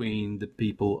banter between the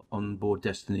people on board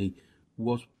Destiny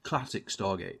was classic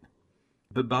Stargate.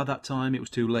 But by that time, it was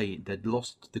too late. They'd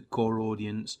lost the core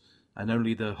audience, and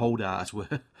only the holdouts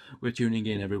were tuning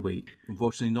in every week.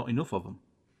 Unfortunately, not enough of them.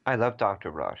 I love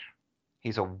Dr. Rush.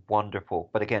 He's a wonderful,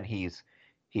 but again, he's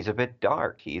a bit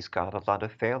dark. He's got a lot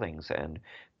of failings, and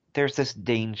there's this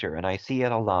danger, and I see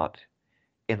it a lot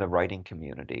in the writing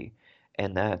community,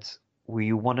 and that's where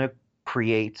you want to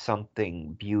create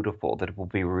something beautiful that will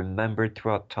be remembered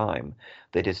throughout time,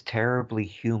 that is terribly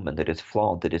human, that is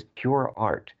flawed, that is pure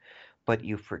art, but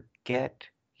you forget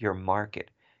your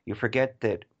market. You forget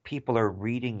that people are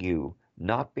reading you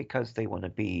not because they want to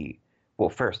be, well,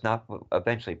 first, not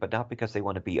eventually, but not because they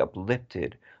want to be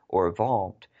uplifted or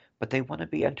evolved, but they want to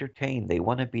be entertained. They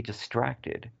want to be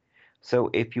distracted. So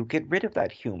if you get rid of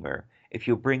that humor, if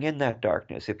you bring in that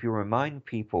darkness, if you remind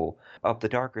people of the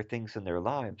darker things in their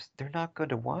lives, they're not going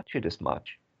to watch it as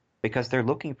much because they're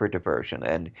looking for diversion.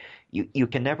 And you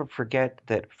can never forget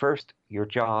that first, your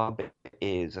job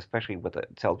is, especially with a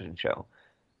television show,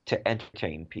 to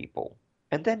entertain people.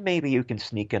 And then maybe you can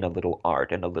sneak in a little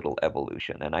art and a little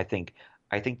evolution. And I think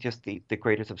just the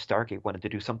creators of Stargate wanted to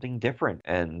do something different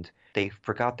and they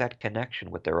forgot that connection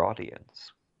with their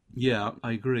audience. Yeah,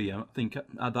 I agree. I think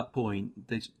at that point,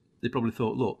 they probably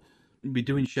thought, look, we've been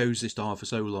doing shows this style for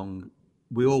so long,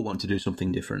 we all want to do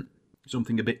something different,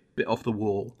 something a bit off the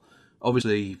wall.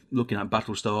 Obviously, looking at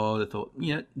Battlestar, they thought,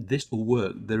 this will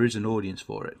work. There is an audience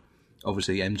for it.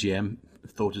 Obviously, MGM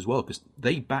thought as well, because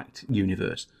they backed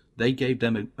Universe. They gave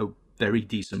them a very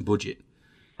decent budget.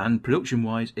 And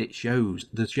production-wise, it shows.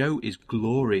 The show is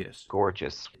glorious.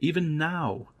 Gorgeous. Even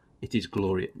now, it is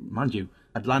glorious. Mind you,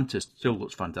 Atlantis still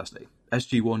looks fantastic.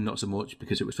 SG-1 not so much,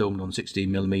 because it was filmed on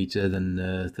 16mm,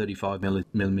 then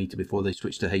 35mm before they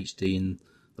switched to HD in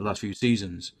the last few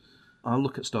seasons. I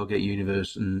look at Stargate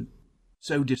Universe and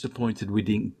so disappointed we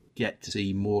didn't get to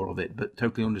see more of it, but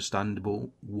totally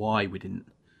understandable why we didn't.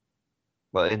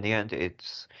 Well, in the end,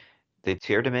 it's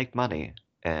here to make money.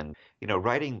 And,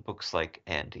 writing books like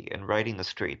Andy and writing The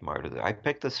Street Martyr, I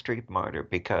picked The Street Martyr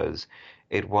because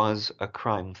it was a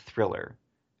crime thriller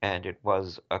and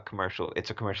it's a commercial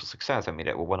success. I mean,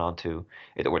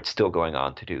 it's still going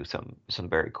on to do some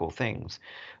very cool things.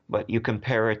 But you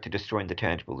compare it to Destroying the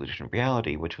Tangible Illusion of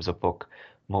Reality, which was a book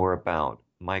more about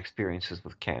my experiences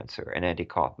with cancer and Andy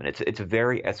Kaufman. It's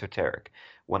very esoteric.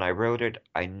 When I wrote it,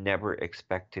 I never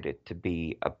expected it to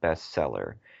be a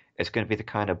bestseller. It's going to be the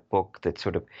kind of book that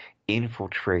sort of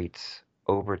infiltrates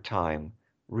over time,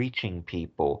 reaching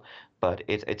people, but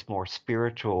it's more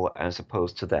spiritual as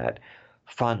opposed to that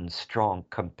fun, strong,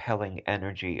 compelling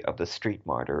energy of The Street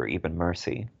Martyr or even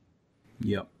Mercy.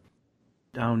 Yep.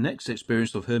 Our next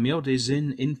experience of Hermione is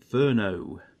in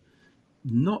Inferno.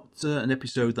 Not an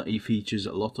episode that he features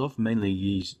a lot of. Mainly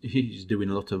he's doing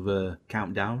a lot of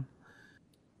countdown.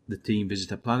 The team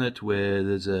visit a planet where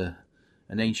there's an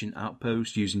ancient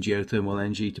outpost using geothermal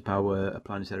energy to power a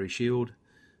planetary shield,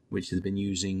 which they've been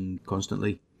using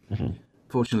constantly. Mm-hmm.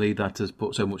 Fortunately, that has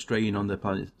put so much strain on the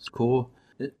planet's core.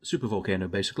 Super volcano,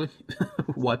 basically.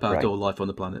 Wipe out all life on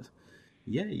the planet.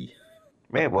 Yay.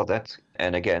 Yeah, well,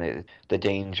 and again, the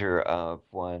danger of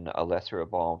when a lesser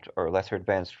evolved or lesser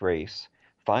advanced race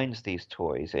finds these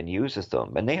toys and uses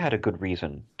them, and they had a good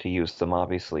reason to use them,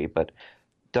 obviously, but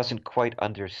doesn't quite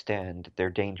understand their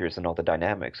dangers and all the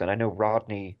dynamics. And I know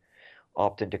Rodney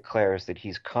often declares that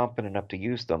he's competent enough to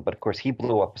use them, but of course he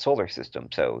blew up a solar system,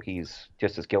 so he's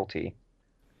just as guilty.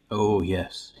 Oh,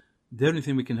 yes. The only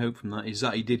thing we can hope from that is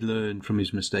that he did learn from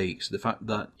his mistakes. The fact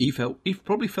that he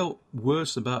probably felt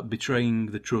worse about betraying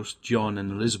the trust John and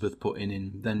Elizabeth put in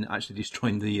him than actually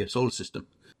destroying the solar system.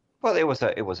 Well, it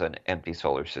was an empty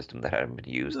solar system that hadn't been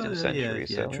used in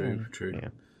centuries. Yeah, so, true. Yeah.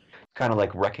 Kind of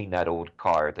like wrecking that old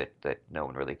car that no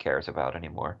one really cares about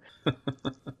anymore.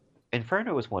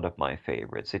 Inferno is one of my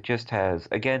favorites. It just has,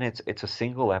 again, it's a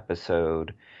single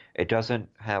episode. It doesn't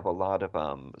have a lot of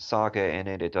saga in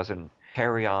it. It doesn't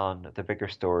carry on the bigger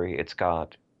story. It's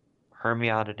got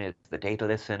Hermione in it, the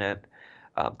Daedalus in it.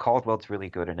 Caldwell's really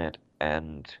good in it,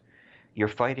 and you're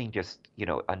fighting just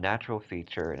a natural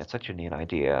feature, and it's such a neat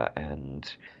idea. And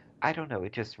I don't know,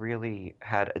 it just really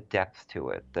had a depth to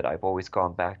it that I've always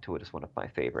gone back to it as one of my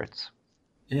favorites.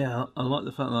 Yeah, I like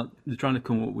the fact that they're trying to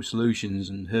come up with solutions,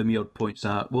 and Hermione points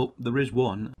out, well, there is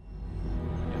one.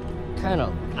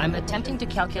 Colonel, I'm attempting to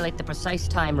calculate the precise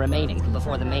time remaining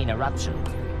before the main eruption.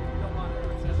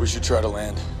 We should try to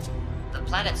land. The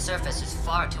planet's surface is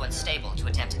far too unstable to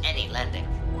attempt any landing.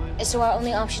 So our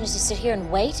only option is to sit here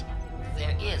and wait?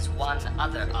 There is one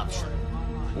other option.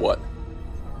 What?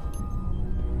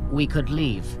 We could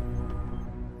leave.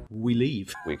 We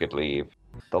leave. We could leave.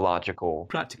 The logical.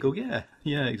 Practical, yeah.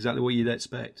 Yeah, exactly what you'd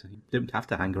expect. You don't have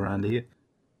to hang around here.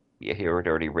 Yeah, he had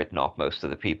already written off most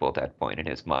of the people at that point in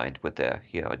his mind with the,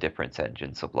 different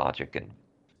engines of logic. And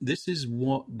this is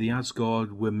what the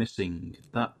Asgard were missing.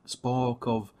 That spark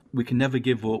of, we can never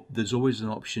give up, there's always an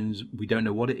option, we don't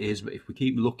know what it is, but if we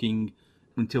keep looking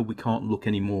until we can't look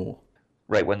anymore.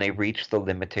 Right, when they reached the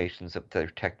limitations of their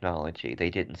technology, they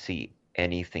didn't see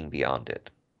anything beyond it.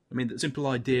 I mean, the simple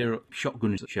idea of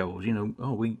shotgun shells,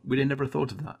 we never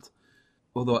thought of that.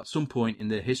 Although at some point in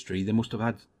their history, they must have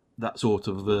had that sort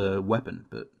of weapon,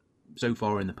 but so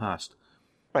far in the past.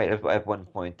 Right. At one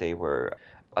point, they were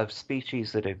a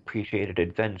species that appreciated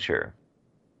adventure.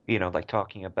 Like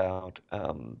talking about,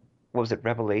 what was it,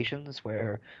 Revelations,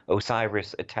 where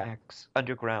Osiris attacks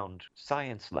underground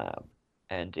science lab,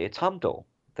 and it's Heimdall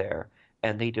there,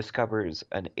 and he discovers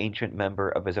an ancient member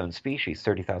of his own species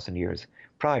 30,000 years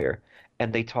prior.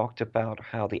 And they talked about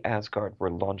how the Asgard were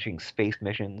launching space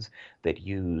missions that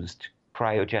used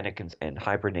cryogenic and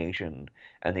hibernation,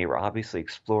 and they were obviously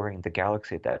exploring the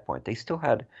galaxy at that point. They still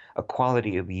had a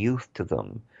quality of youth to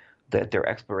them that their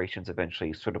explorations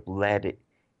eventually sort of led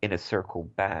in a circle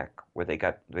back, where they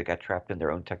got trapped in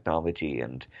their own technology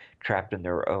and trapped in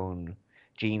their own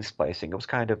gene splicing. It was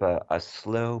kind of a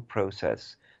slow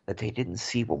process that they didn't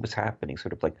see what was happening.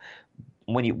 Sort of like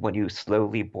when you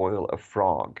slowly boil a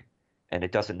frog and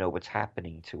it doesn't know what's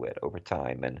happening to it over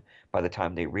time, and by the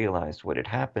time they realized what had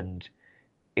happened,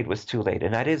 it was too late.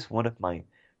 And that is one of my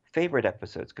favorite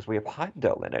episodes because we have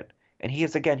Heimdall in it, and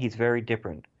he's very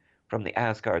different from the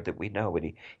Asgard that we know.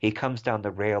 And he comes down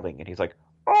the railing and he's like,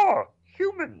 "Oh,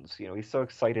 humans!" He's so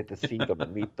excited to see them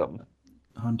and meet them.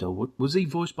 Heimdall, was he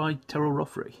voiced by Terrell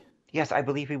Rothery? Yes, I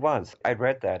believe he was. I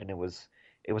read that, and it was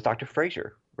Dr.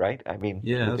 Frasier, right? I mean,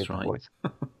 Yeah, who that's did the right. voice.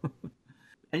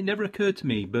 It never occurred to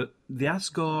me, but the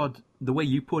Asgard, the way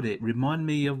you put it, remind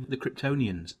me of the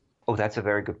Kryptonians. Oh, that's a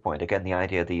very good point. Again, the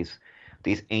idea of these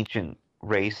ancient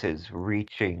races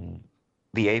reaching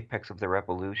the apex of their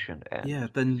evolution, and Yeah,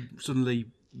 then suddenly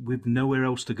with nowhere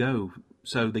else to go,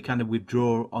 so they kind of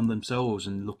withdraw on themselves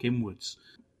and look inwards.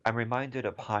 I'm reminded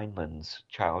of Heinlein's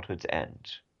Childhood's End,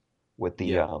 with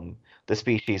Yeah. the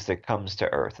species that comes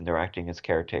to Earth and they're acting as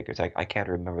caretakers. I can't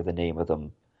remember the name of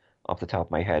them off the top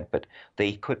of my head, but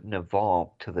they couldn't evolve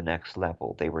to the next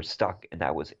level. They were stuck, and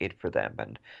that was it for them.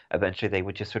 And eventually, they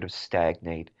would just sort of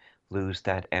stagnate, lose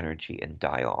that energy, and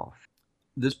die off.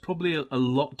 There's probably a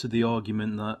lot to the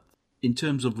argument that, in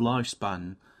terms of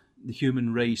lifespan, the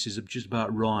human race is just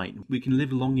about right. We can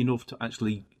live long enough to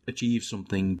actually achieve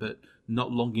something, but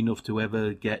not long enough to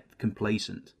ever get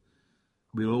complacent.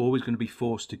 We're always going to be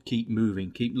forced to keep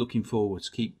moving, keep looking forwards,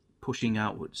 keep pushing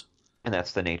outwards. And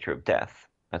that's the nature of death.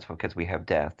 That's because we have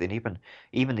death. And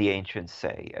even the ancients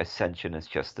say ascension is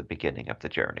just the beginning of the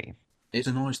journey. It's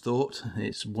a nice thought.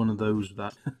 It's one of those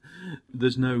that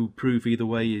there's no proof either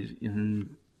way,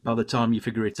 and by the time you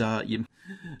figure it out,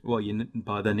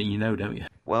 by then you know, don't you?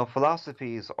 Well,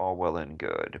 philosophy is all well and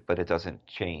good, but it doesn't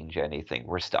change anything.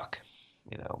 We're stuck.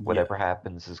 Whatever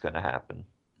happens is going to happen.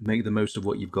 Make the most of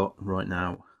what you've got right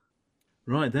now.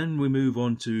 Right, then we move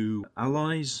on to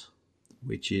Allies,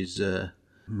 which is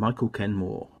Michael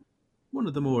Kenmore. One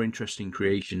of the more interesting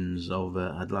creations of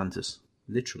Atlantis,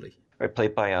 literally. Right,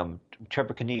 played by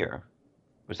Trevor Kinnear.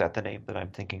 Was that the name that I'm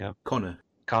thinking of? Connor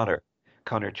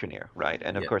Kinnear, right.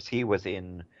 And of Yeah. course, he was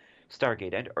in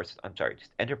Stargate,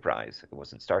 Enterprise. It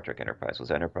wasn't Star Trek Enterprise, it was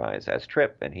Enterprise as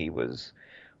Trip, and he was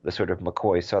the sort of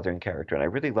McCoy Southern character, and I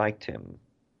really liked him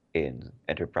in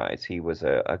Enterprise. He was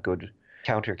a good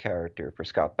counter character for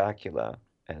Scott Bakula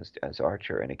as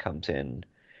Archer, and he comes in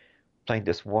playing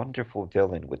this wonderful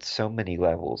villain with so many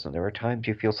levels, and there are times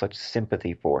you feel such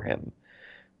sympathy for him.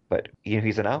 But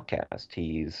he's an outcast.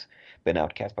 He's been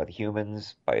outcast by the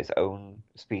humans, by his own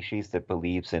species that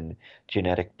believes in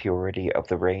genetic purity of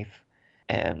the Wraith,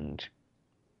 and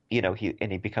he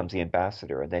becomes the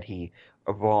ambassador, and then he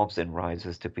evolves and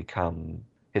rises to become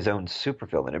his own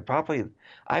supervillain. And probably,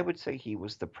 I would say he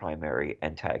was the primary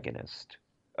antagonist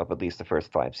of at least the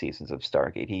first 5 seasons of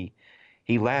Stargate.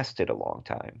 He lasted a long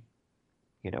time,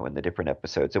 in the different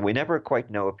episodes, and we never quite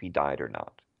know if he died or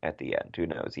not at the end. Who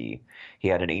knows? He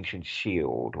had an ancient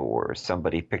shield, or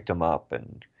somebody picked him up,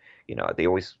 and they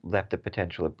always left the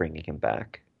potential of bringing him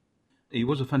back. He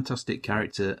was a fantastic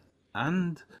character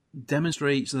and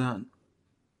demonstrates that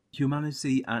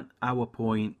humanity at our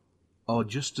point are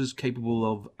just as capable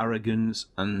of arrogance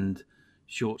and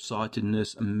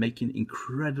short-sightedness and making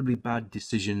incredibly bad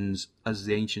decisions as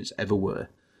the ancients ever were.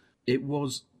 It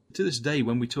was, to this day,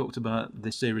 when we talked about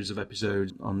this series of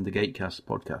episodes on the Gatecast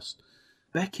podcast,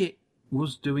 Beckett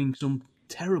was doing some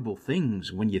terrible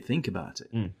things when you think about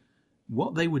it.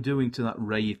 What they were doing to that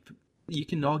Wraith, you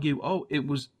can argue, it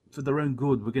was for their own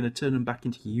good. We're going to turn them back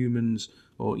into humans,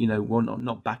 or,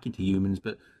 not back into humans,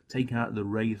 but take out the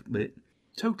Wraith bit.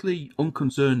 Totally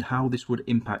unconcerned how this would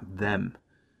impact them.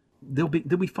 They'll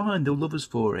be fine. They'll love us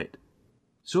for it.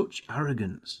 Such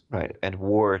arrogance. Right, and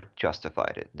war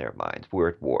justified it in their minds. We're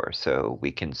at war, so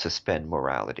we can suspend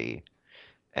morality.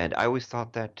 And I always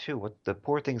thought that too. What the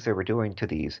poor things they were doing to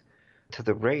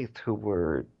the Wraith, who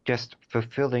were just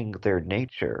fulfilling their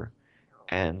nature,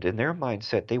 and in their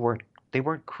mindset, they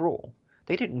weren't cruel.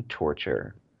 They didn't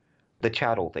torture the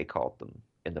chattel, they called them.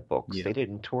 in the books. Yeah. They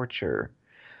didn't torture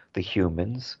the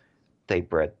humans. They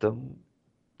bred them.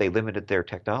 They limited their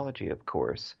technology, of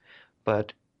course,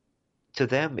 but to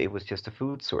them it was just a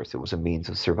food source. It was a means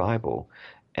of survival.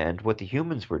 And what the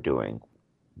humans were doing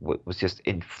was just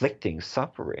inflicting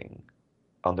suffering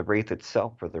on the Wraith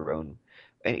itself for their own.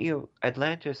 And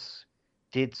Atlantis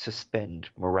did suspend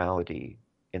morality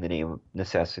in the name of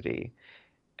necessity.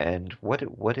 And what did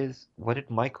what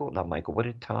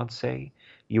did Todd say?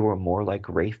 You are more like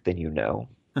Wraith than you know.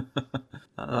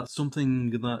 That's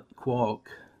something that Quark,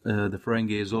 the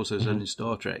Ferengi, has also said in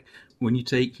Star Trek. When you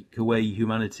take away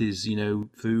humanity's,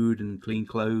 food and clean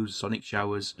clothes, sonic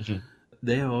showers,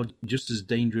 they are just as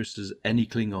dangerous as any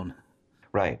Klingon.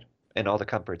 Right. And all the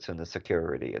comforts and the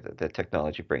security that the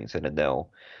technology brings in, and they'll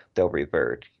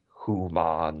revert.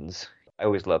 Humans. I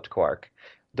always loved Quark.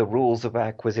 The rules of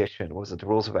acquisition. What was it? The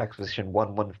rules of acquisition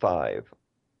 115.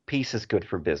 Peace is good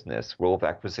for business. Rule of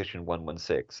acquisition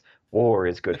 116. War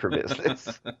is good for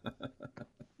business.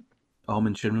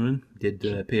 Armin Shimmerman did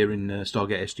appear in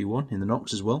Stargate SG-1 in the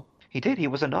Nox as well. He did. He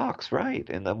was a Nox, right,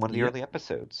 in one of the early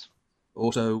episodes.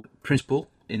 Also, Principal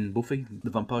in Buffy, the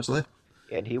Vampire Slayer.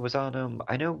 And he was on.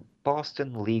 I know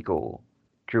Boston Legal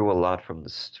drew a lot from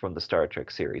the Star Trek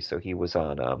series, so he was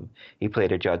on. He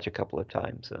played a judge a couple of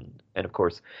times, and of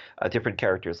course, different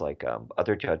characters like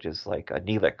other judges like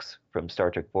Neelix from Star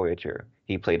Trek Voyager.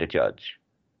 He played a judge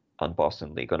on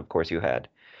Boston Legal, and of course, you had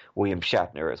William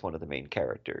Shatner as one of the main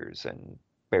characters, and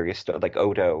various like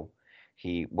Odo.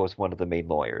 He was one of the main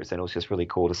lawyers, and it was just really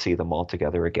cool to see them all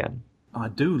together again. I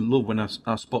do love when I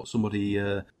spot somebody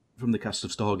from the cast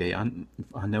of Stargate.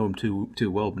 I know him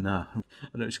too well, but nah,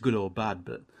 I know it's good or bad,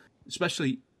 but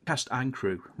especially cast and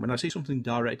crew. When I see something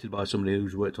directed by somebody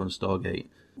who's worked on Stargate,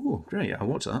 oh, great, I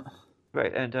watch that.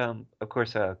 Right, and of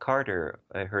course, Carter,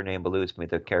 her name eludes me,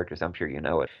 the characters, I'm sure you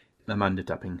know it. Amanda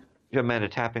Tapping. Amanda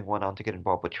Tapping went on to get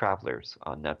involved with Travelers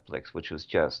on Netflix, which was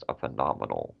just a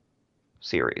phenomenal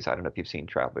series. I don't know if you've seen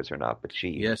Travelers or not, but she...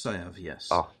 Yes, I have, yes.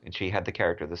 Oh, and she had the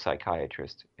character of the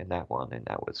psychiatrist in that one, and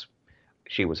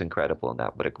she was incredible in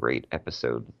that. What a great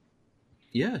episode.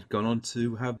 Yeah, gone on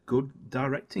to have good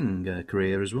directing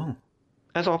career as well.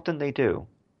 As often they do.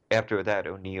 After that,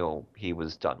 O'Neill, he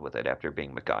was done with it after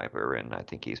being MacGyver, and I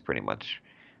think he's pretty much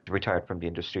retired from the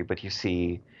industry. But you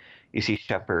see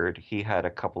Shepard, he had a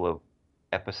couple of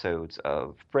episodes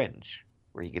of Fringe,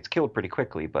 where he gets killed pretty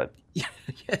quickly, but...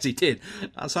 Yes, he did.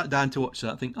 I sat down to watch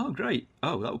that, I think, oh, great.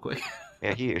 Oh, that was quick.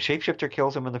 Yeah, Shapeshifter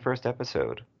kills him in the first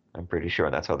episode, I'm pretty sure,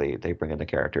 and that's how they bring in the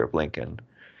character of Lincoln.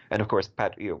 And of course,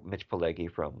 Mitch Pileggi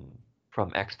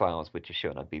from X-Files, which is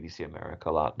shown on BBC America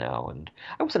a lot now, and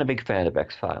I wasn't a big fan of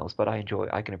X-Files, but I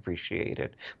can appreciate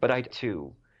it. But I,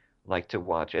 too, like to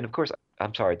watch, and of course,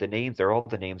 I'm sorry, all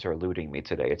the names are eluding me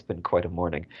today. It's been quite a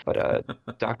morning. But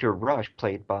Dr. Rush,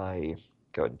 played by...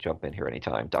 Go ahead and jump in here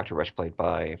anytime. Dr. Rush, played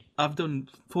by... I've done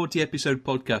 40-episode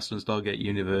podcasts on Stargate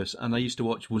Universe, and I used to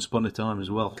watch Once Upon a Time as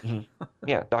well. Mm-hmm.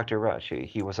 Yeah, Dr. Rush.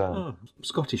 He was...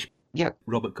 Scottish. Yeah.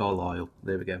 Robert Carlyle.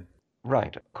 There we go.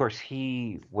 Right. Of course,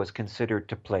 he was considered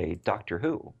to play Doctor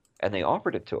Who, and they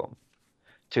offered it to him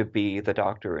to be the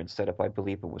Doctor instead of, I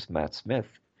believe it was Matt Smith,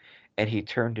 and he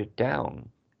turned it down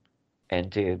and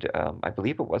did, I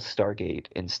believe it was Stargate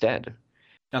instead.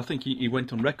 I think he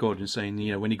went on record and saying,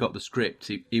 when he got the script,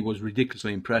 he was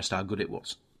ridiculously impressed how good it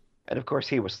was. And of course,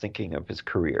 he was thinking of his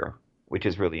career, which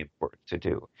is really important to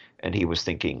do. And he was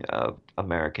thinking of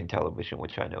American television,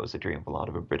 which I know is a dream of a lot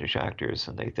of British actors.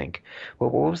 And they think, well,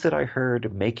 what was it I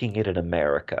heard? Making it in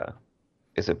America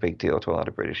is a big deal to a lot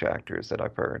of British actors that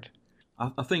I've heard.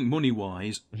 I think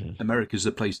money-wise, America's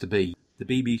the place to be. The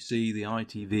BBC, the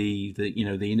ITV,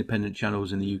 the independent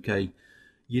channels in the UK,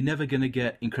 you're never going to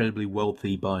get incredibly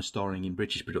wealthy by starring in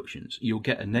British productions. You'll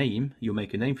get a name, you'll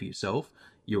make a name for yourself,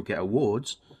 you'll get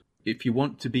awards. If you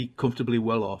want to be comfortably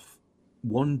well off,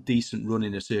 one decent run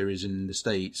in a series in the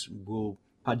States will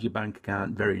pad your bank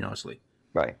account very nicely.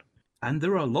 Right. And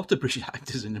there are a lot of British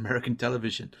actors in American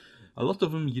television. A lot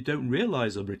of them you don't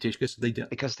realise are British because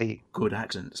they good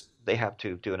accents. They have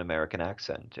to do an American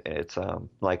accent. It's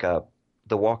like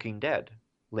The Walking Dead.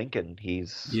 Lincoln,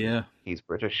 he's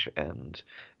British, and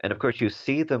of course you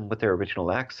see them with their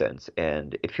original accents,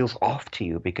 and it feels off to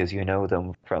you because you know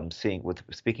them from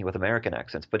speaking with American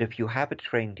accents. But if you have a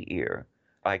trained ear,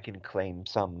 I can claim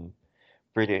some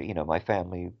British. My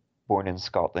family born in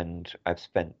Scotland. I've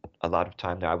spent a lot of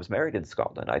time there. I was married in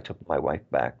Scotland. I took my wife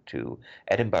back to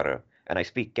Edinburgh, and I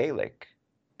speak Gaelic.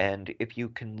 And if you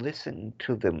can listen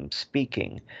to them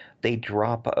speaking, they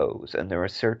drop O's, and there are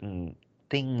certain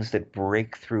things that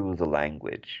break through the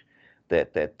language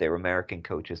that their American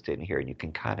coaches didn't hear, and you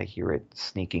can kind of hear it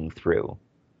sneaking through.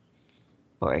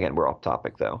 Well, again, we're off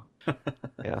topic, though.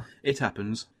 Yeah. It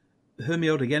happens.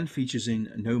 Hermione again features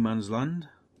in No Man's Land.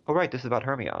 Oh, right, this is about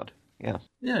Hermione. Yeah.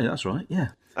 Yeah, that's right, yeah.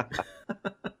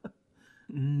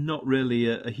 Not really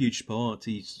a huge part.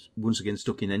 He's once again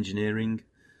stuck in engineering.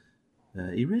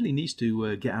 He really needs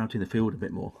to get out in the field a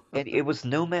bit more. And it was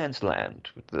No Man's Land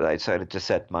that I decided to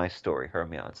set my story,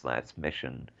 Hermione's last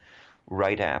mission,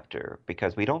 right after,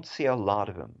 because we don't see a lot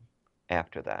of him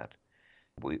after that.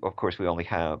 Of course, we only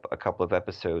have a couple of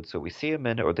episodes, so we see him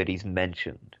in, or that he's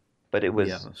mentioned. But it was...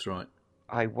 Yeah, that's right.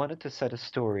 I wanted to set a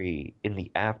story in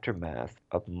the aftermath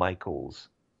of Michael's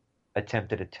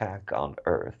attempted attack on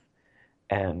Earth.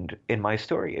 And in my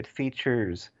story, it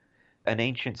features an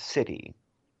ancient city.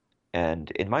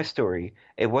 And in my story,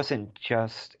 it wasn't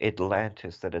just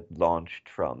Atlantis that had launched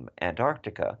from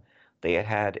Antarctica. They had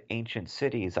had ancient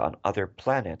cities on other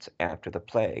planets after the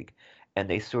plague. And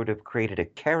they sort of created a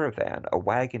caravan, a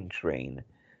wagon train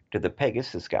to the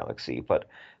Pegasus galaxy. But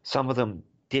some of them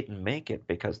didn't make it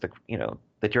because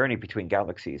the journey between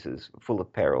galaxies is full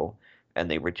of peril,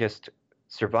 and they were just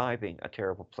surviving a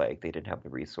terrible plague. They didn't have the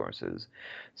resources.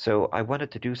 So I wanted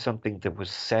to do something that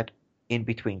was set in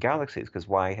between galaxies, because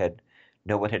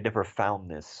no one had never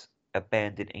found this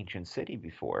abandoned ancient city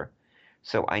before.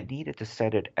 So I needed to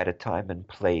set it at a time and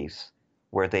place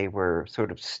where they were sort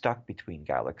of stuck between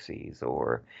galaxies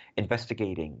or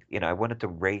investigating. I wanted the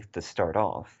Wraith to start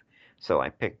off. So I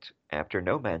picked after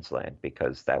No Man's Land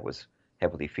because that was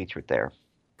heavily featured there.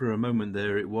 For a moment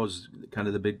there, it was kind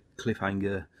of the big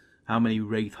cliffhanger. How many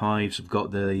Wraith hives have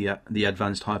got the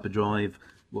advanced hyperdrive?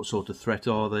 What sort of threat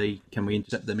are they? Can we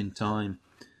intercept them in time?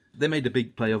 They made a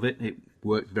big play of it. It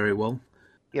worked very well.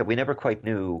 Yeah, we never quite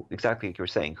knew exactly, like you were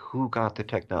saying, who got the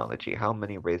technology, how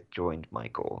many Wraith joined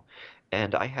Michael.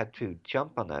 And I had to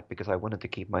jump on that because I wanted to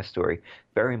keep my story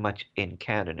very much in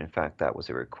canon. In fact, that was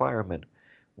a requirement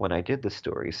when I did the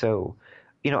story. So,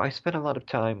 I spent a lot of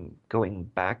time going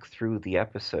back through the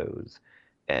episodes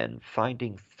and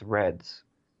finding threads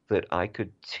that I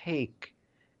could take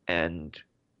and,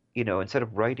 instead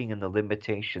of writing in the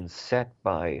limitations set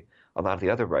by a lot of the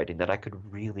other writing, that I could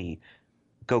really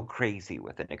go crazy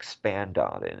with and expand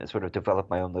on it and sort of develop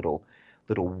my own little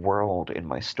world in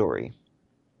my story.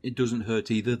 It doesn't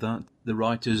hurt either that the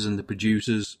writers and the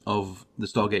producers of the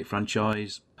Stargate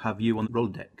franchise have you on the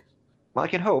Rolodex. Well, I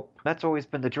can hope. That's always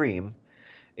been the dream,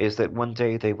 is that one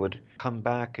day they would come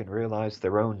back and realize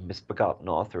their own misbegotten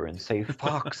author and say,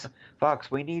 Fox,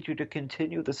 we need you to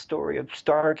continue the story of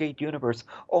Stargate Universe.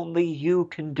 Only you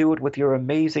can do it with your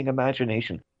amazing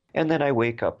imagination. And then I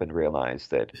wake up and realize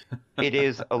that it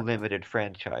is a limited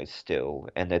franchise still,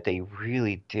 and that they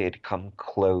really did come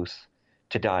close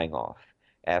to dying off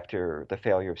after the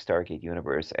failure of Stargate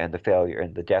Universe and the failure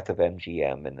and the death of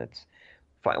MGM and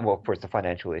of course, the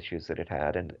financial issues that it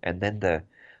had, and then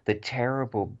the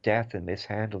terrible death and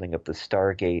mishandling of the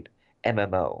Stargate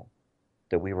MMO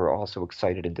that we were all so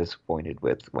excited and disappointed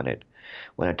with when it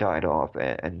died off.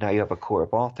 And now you have a core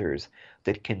of authors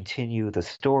that continue the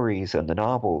stories and the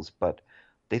novels, but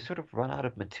they sort of run out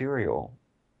of material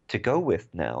to go with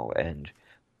now, and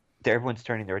everyone's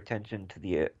turning their attention to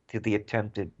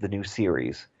the new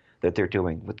series that they're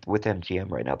doing with MGM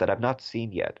right now that I've not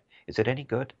seen yet. Is it any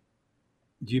good?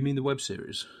 Do you mean the web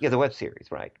series? Yeah, the web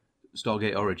series, right.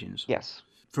 Stargate Origins? Yes.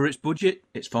 For its budget,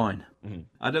 it's fine. Mm-hmm.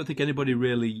 I don't think anybody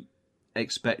really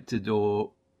expected or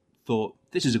thought,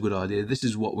 this is a good idea, this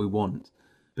is what we want.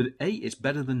 But it's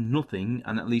better than nothing,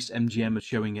 and at least MGM is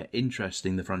showing an interest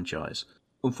in the franchise.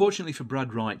 Unfortunately for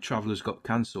Brad Wright, Travelers got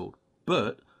cancelled,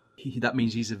 but that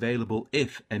means he's available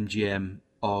if MGM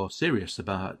are serious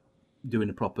about doing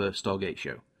a proper Stargate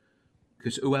show.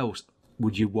 Because who else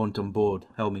would you want on board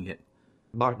helming it?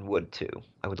 Martin Wood, too.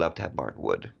 I would love to have Martin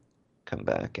Wood come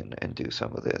back and do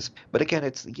some of this. But again,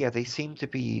 they seem to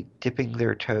be dipping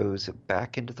their toes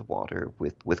back into the water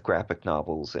with graphic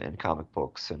novels and comic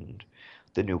books and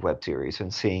the new web series,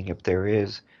 and see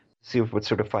what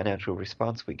sort of financial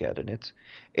response we get. And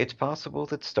it's possible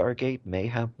that Stargate may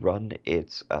have run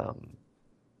its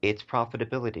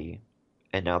profitability,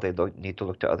 and now they need to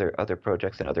look to other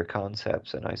projects and other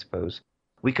concepts. And I suppose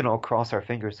we can all cross our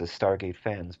fingers as Stargate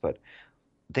fans, but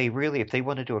they really, if they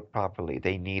want to do it properly,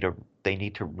 they need to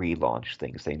relaunch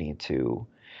things. They need to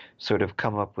sort of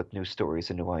come up with new stories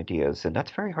and new ideas, and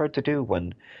that's very hard to do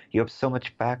when you have so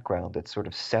much background that sort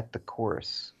of set the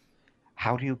course.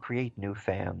 How do you create new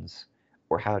fans,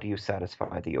 or how do you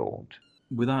satisfy the old?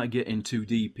 Without getting too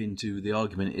deep into the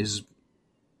argument, is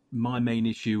my main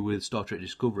issue with Star Trek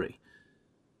Discovery.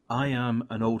 I am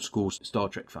an old school Star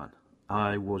Trek fan.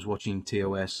 I was watching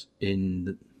TOS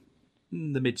in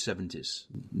the mid-70s,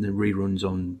 the reruns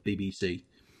on BBC.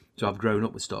 So I've grown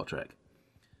up with Star Trek.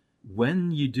 When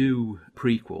you do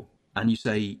prequel and you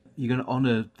say you're going to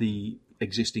honour the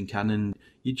existing canon,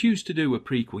 you choose to do a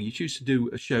prequel, you choose to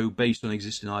do a show based on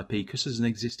existing IP because there's an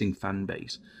existing fan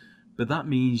base. But that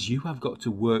means you have got to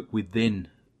work within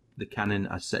the canon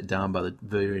as set down by the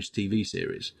various TV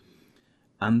series.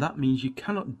 And that means you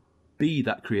cannot be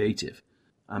that creative.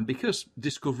 And because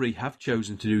Discovery have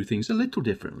chosen to do things a little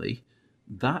differently,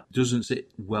 that doesn't sit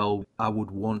well I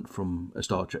would want from a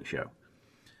Star Trek show.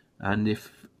 And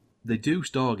if they do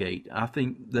Stargate, I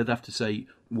think they'd have to say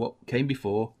what came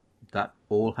before, that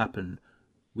all happened.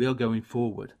 We are going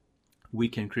forward. We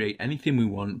can create anything we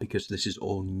want because this is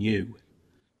all new.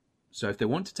 So if they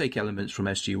want to take elements from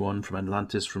SG-1, from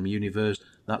Atlantis, from Universe,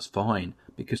 that's fine,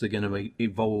 because they're going to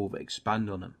evolve, expand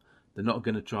on them. They're not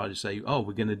going to try to say, oh,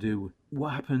 we're going to do what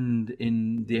happened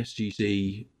in the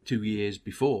SGC 2 years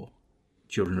before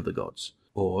Children of the Gods,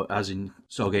 or as in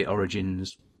Stargate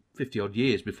Origins 50-odd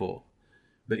years before,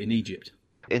 but in Egypt.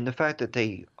 In the fact that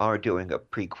they are doing a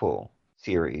prequel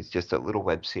series, just a little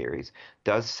web series,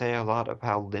 does say a lot of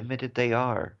how limited they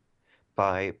are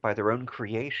by their own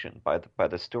creation, by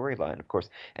the storyline, of course.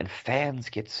 And fans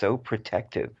get so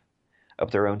protective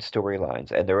of their own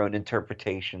storylines and their own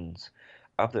interpretations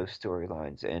of those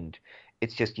storylines. And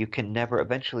it's just, you can never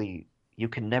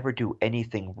do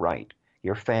anything right.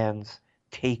 Your fans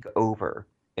take over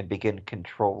and begin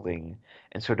controlling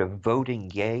and sort of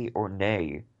voting yay or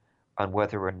nay on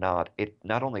whether or not it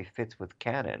not only fits with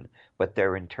canon, but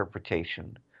their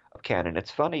interpretation of canon.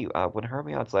 It's funny, when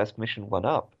Hermion's last mission went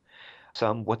up,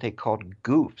 some what they called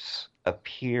goofs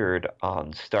appeared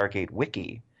on Stargate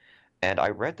Wiki. And I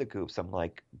read the goofs. I'm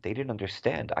like, they didn't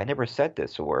understand. I never said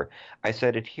this, or I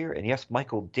said it here. And yes,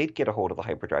 Michael did get a hold of the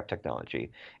hyperdrive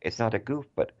technology. It's not a goof,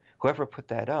 but whoever put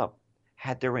that up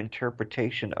had their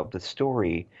interpretation of the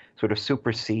story sort of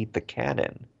supersede the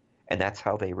canon. And that's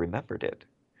how they remembered it.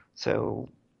 So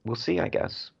we'll see, I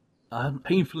guess. I'm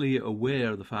painfully aware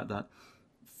of the fact that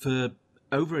for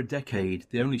over a decade,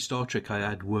 the only Star Trek I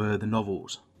had were the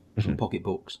novels from pocket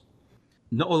books.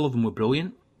 Not all of them were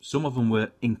brilliant. Some of them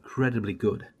were incredibly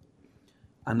good.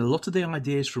 And a lot of the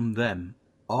ideas from them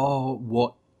are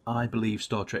what I believe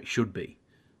Star Trek should be.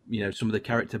 You know, some of the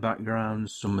character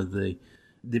backgrounds, some of the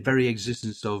very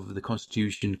existence of the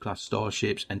Constitution-class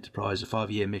starships, Enterprise, a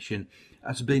 5-year mission,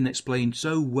 has been explained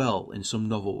so well in some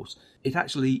novels. It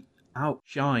actually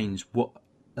outshines what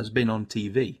has been on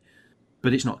TV,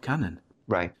 but it's not canon.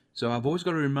 Right. So I've always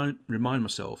got to remind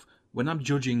myself, when I'm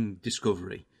judging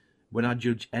Discovery, when I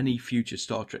judge any future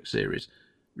Star Trek series,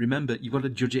 remember, you've got to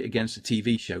judge it against a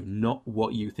TV show, not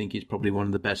what you think is probably one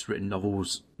of the best written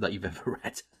novels that you've ever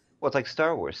read. Well, it's like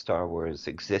Star Wars. Star Wars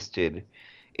existed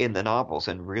in the novels,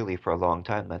 and really for a long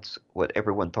time that's what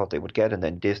everyone thought they would get, and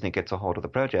then Disney gets a hold of the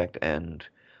project, and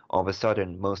all of a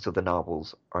sudden most of the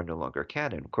novels are no longer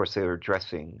canon. Of course, they're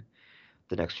addressing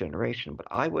the next generation, but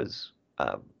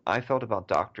I felt about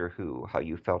Doctor Who how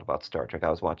you felt about Star Trek. I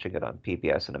was watching it on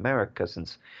PBS in America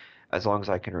since as long as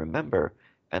I can remember,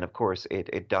 and of course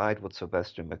it died with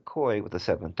Sylvester McCoy with the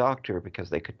Seventh Doctor because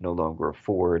they could no longer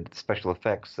afford special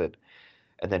effects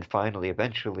and then finally,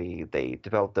 eventually, they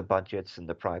developed the budgets and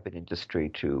the private industry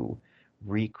to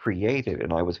recreate it.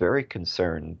 And I was very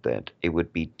concerned that it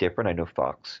would be different. I know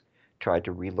Fox tried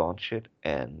to relaunch it,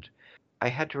 and I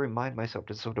had to remind myself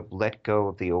to sort of let go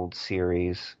of the old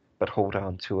series, but hold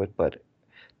on to it, but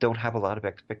don't have a lot of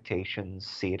expectations,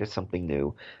 see it as something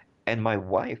new. And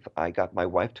I got my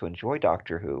wife to enjoy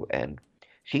Doctor Who, and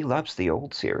she loves the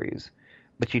old series,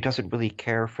 but she doesn't really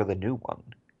care for the new one.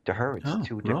 To her, it's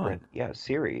two different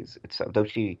series. It's though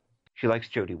she likes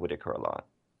Jodie Whittaker a lot.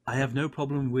 I have no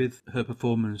problem with her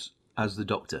performance as the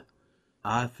Doctor.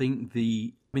 I think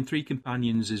 3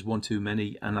 companions is one too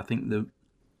many, and I think the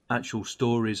actual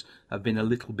stories have been a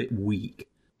little bit weak.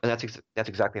 And that's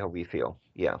exactly how we feel.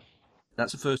 Yeah,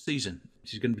 that's the first season.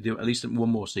 She's going to be doing at least one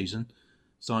more season.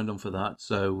 Signed on for that,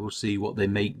 so we'll see what they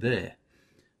make there.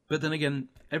 But then again,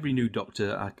 every new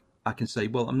Doctor, I can say,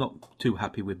 well, I'm not too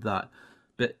happy with that.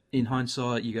 But in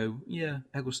hindsight, you go, yeah,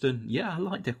 Eccleston. Yeah, I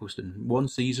liked Eccleston. One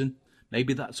season,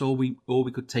 maybe that's all we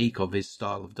could take of his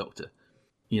style of Doctor.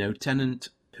 You know, Tennant.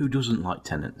 Who doesn't like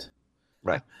Tennant?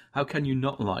 Right. How can you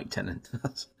not like Tennant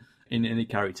in any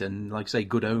character? And like say,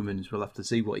 Good Omens. We'll have to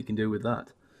see what he can do with that.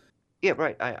 Yeah,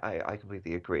 right. I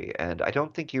completely agree, and I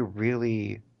don't think you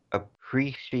really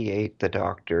appreciate the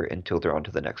Doctor until they're on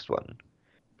to the next one.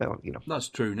 No, you know. That's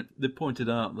true. They pointed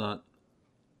out that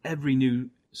every new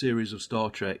series of Star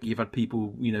Trek, you've had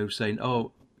people, you know, saying,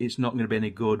 oh, it's not going to be any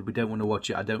good, we don't want to watch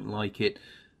it, I don't like it.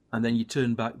 And then you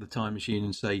turn back the time machine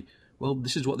and say, well,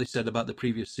 this is what they said about the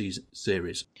previous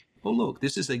series. oh, look,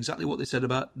 this is exactly what they said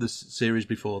about the series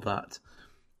before that.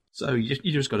 So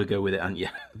you just got to go with it, haven't you?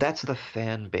 That's the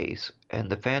fan base, and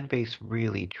the fan base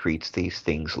really treats these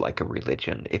things like a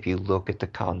religion. If you look at the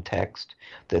context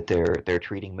that they're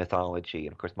treating mythology,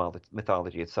 and of course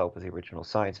mythology itself is the original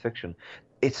science fiction,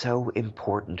 it's so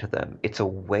important to them. It's a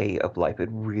way of life. It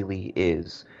really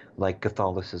is like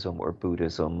Catholicism or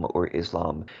Buddhism or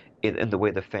Islam, in the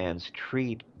way the fans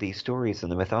treat these stories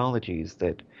and the mythologies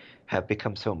that have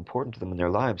become so important to them in their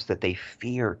lives that they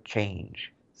fear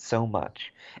change so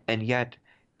much. And yet,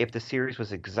 if the series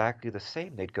was exactly the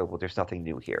same, they'd go, well, there's nothing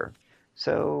new here.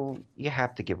 So you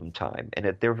have to give them time,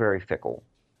 and they're very fickle.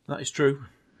 That is true.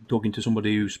 Talking to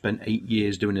somebody who spent 8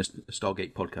 years doing a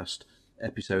Stargate podcast,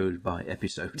 episode by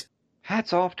episode.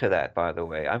 Hats off to that, by the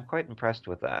way. I'm quite impressed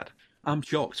with that. I'm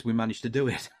shocked we managed to do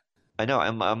it. I know.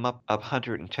 I'm up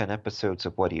 110 episodes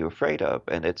of What Are You Afraid Of?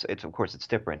 And it's of course it's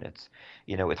different. It's,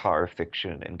 it's horror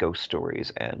fiction and ghost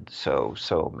stories and so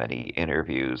many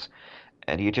interviews.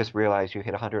 And you just realize you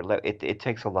hit 100. It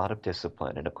takes a lot of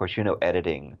discipline. And of course,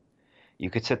 editing. You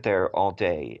could sit there all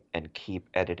day and keep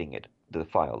editing the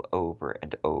file over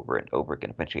and over and over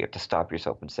again. Eventually you have to stop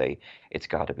yourself and say, it's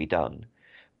got to be done.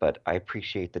 But I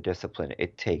appreciate the discipline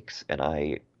it takes, and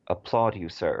I applaud you,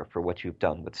 sir, for what you've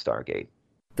done with Stargate.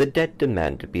 The dead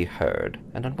demand to be heard,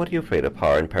 and on What Are You Afraid Of?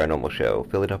 Horror and Paranormal Show,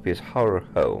 Philadelphia's horror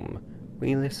home,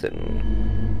 we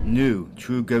listen. New,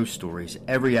 true ghost stories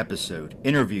every episode,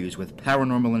 interviews with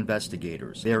paranormal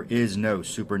investigators. There is no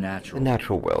supernatural. The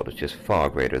natural world is just far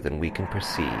greater than we can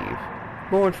perceive.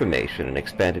 More information and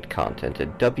expanded content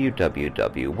at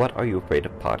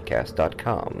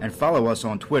www.whatareyoufraidofpodcast.com. And follow us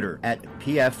on Twitter at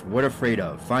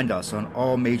PFWhatAfraidOf. Find us on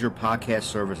all major podcast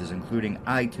services, including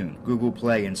iTunes, Google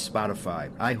Play, and Spotify,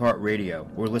 iHeartRadio,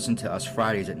 or listen to us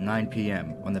Fridays at 9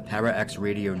 p.m. on the ParaX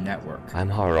Radio Network. I'm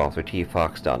horror author T.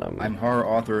 Fox Dunham. I'm horror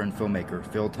author and filmmaker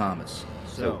Phil Thomas.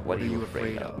 So what are you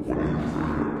afraid of?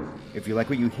 If you like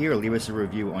what you hear, leave us a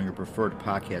review on your preferred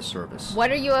podcast service. What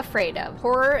Are You Afraid Of?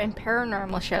 Horror and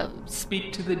paranormal shows.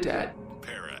 Speak to the dead.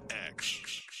 Para-X.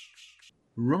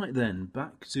 Right then,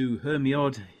 back to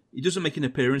Hermiod. He doesn't make an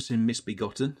appearance in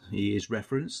Misbegotten. He is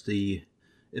referenced. He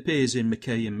appears in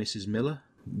McKay and Mrs. Miller,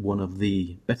 one of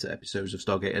the better episodes of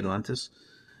Stargate Atlantis.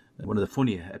 One of the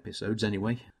funnier episodes,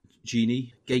 anyway.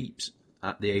 Jeannie gapes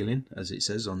at the alien, as it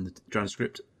says on the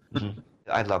transcript. Mm-hmm.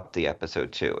 I loved the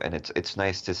episode too, and it's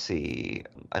nice to see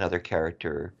another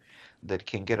character that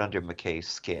can get under McKay's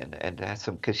skin and has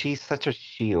some, because she's such a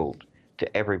shield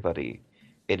to everybody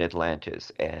in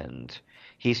Atlantis, and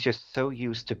he's just so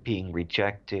used to being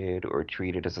rejected or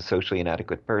treated as a socially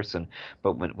inadequate person.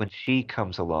 But when she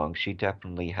comes along, she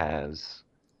definitely has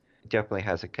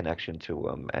a connection to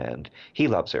him, and he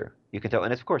loves her. You can tell,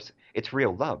 and of course it's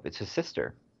real love. It's his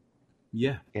sister.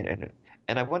 Yeah.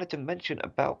 And I wanted to mention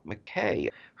about McKay.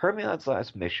 Hermiod's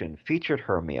last mission featured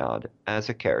Hermiod as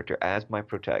a character, as my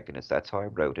protagonist. That's how I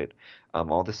wrote it.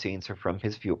 All the scenes are from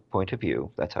his point of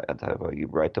view. That's how you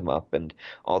write them up, and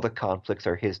all the conflicts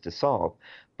are his to solve.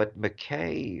 But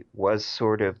McKay was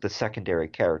sort of the secondary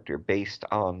character based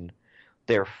on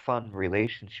their fun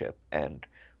relationship. And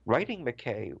writing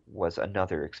McKay was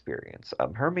another experience.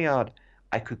 Hermiod,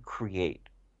 I could create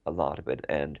a lot of it,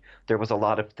 and there was a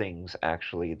lot of things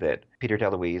actually that Peter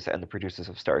DeLuise and the producers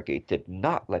of Stargate did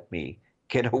not let me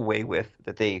get away with,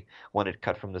 that they wanted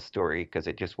cut from the story because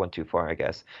it just went too far, I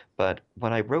guess. But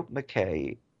when I wrote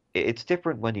McKay, it's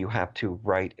different when you have to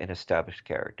write an established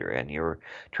character and you're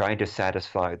trying to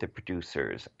satisfy the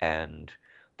producers and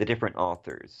the different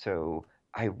authors. So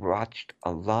I watched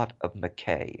a lot of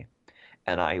McKay,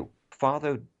 and I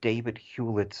followed David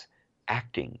Hewlett's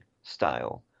acting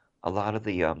style. A lot of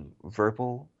the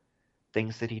verbal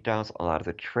things that he does, a lot of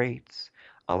the traits,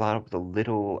 a lot of the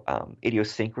little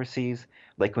idiosyncrasies.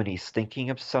 Like when he's thinking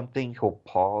of something, he'll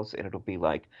pause and it'll be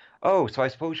like, oh, so I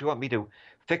suppose you want me to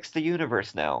fix the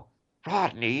universe now.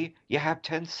 Rodney, you have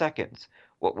 10 seconds.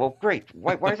 Well, great.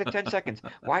 Why is it 10 seconds?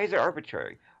 Why is it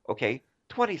arbitrary? Okay,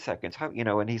 20 seconds. How,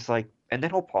 and he's like, and then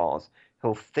he'll pause.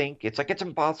 He'll think. It's like, it's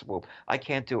impossible. I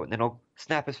can't do it. And then he'll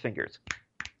snap his fingers.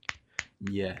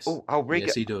 Yes. Oh,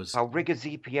 yes, he does. I'll rig a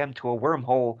ZPM to a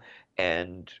wormhole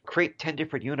and create 10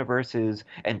 different universes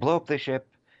and blow up the ship.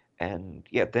 And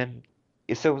yeah,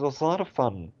 so it was a lot of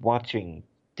fun watching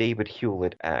David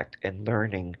Hewlett act and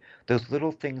learning those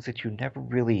little things that you never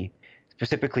really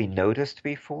specifically noticed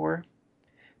before,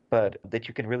 but that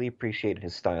you can really appreciate in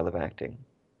his style of acting.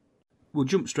 We'll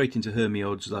jump straight into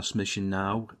Hermiod's last mission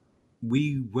now.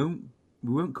 We won't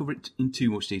cover it in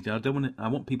too much detail. I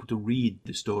want people to read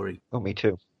the story. Oh, me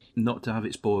too. Not to have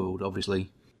it spoiled, obviously.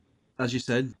 As you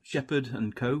said, Shepard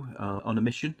and co. are on a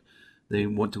mission. They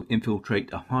want to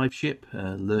infiltrate a hive ship,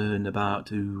 learn about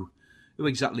who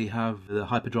exactly have the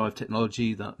hyperdrive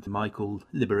technology that Michael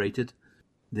liberated.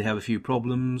 They have a few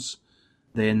problems.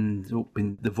 They end up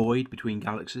in the void between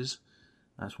galaxies.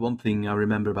 That's one thing I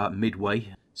remember about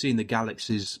Midway, seeing the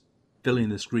galaxies filling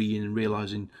the screen and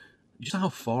realizing just how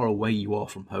far away you are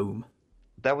from home.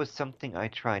 That was something I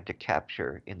tried to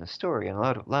capture in the story. And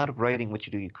a lot of writing, what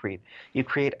you do, you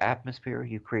create atmosphere,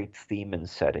 you create theme and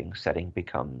setting. Setting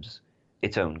becomes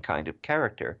its own kind of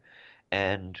character.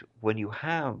 And when you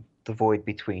have the void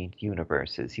between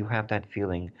universes, you have that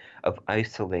feeling of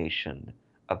isolation,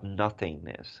 of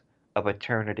nothingness, of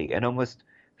eternity, and almost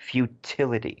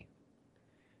futility.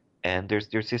 And there's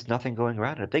just nothing going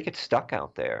around it. If they get stuck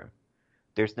out there,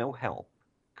 there's no help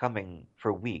coming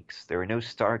for weeks. There are no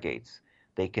stargates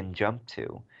they can jump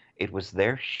to. It was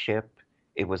their ship,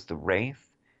 it was the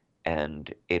Wraith,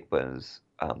 and it was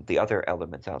the other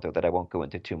elements out there that I won't go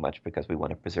into too much because we want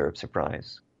to preserve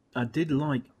surprise. I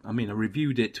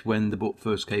reviewed it when the book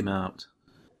first came out.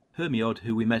 Hermiod,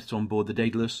 who we met on board the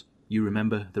Daedalus, you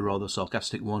remember, the rather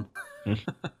sarcastic one.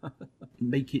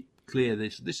 Make it clear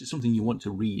this is something you want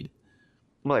to read.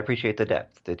 Well, I appreciate the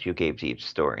depth that you gave to each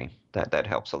story. That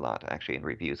helps a lot, actually, in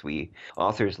reviews.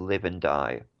 Authors live and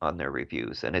die on their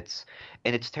reviews, and it's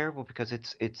terrible because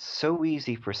it's so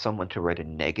easy for someone to write a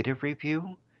negative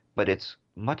review, but it's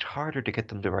much harder to get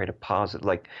them to write a positive,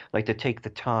 like to take the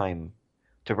time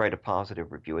to write a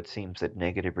positive review. It seems that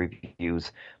negative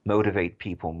reviews motivate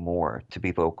people more to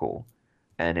be vocal,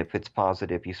 and if it's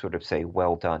positive, you sort of say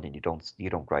 "well done," and you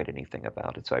don't write anything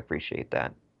about it. So I appreciate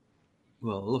that.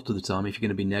 Well, a lot of the time, if you're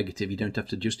going to be negative, you don't have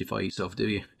to justify yourself, do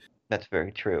you? That's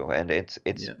very true, and it's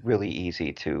really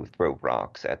easy to throw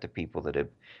rocks at the people that have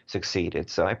succeeded.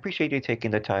 So I appreciate you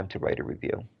taking the time to write a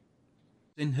review.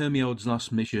 In Hermiod's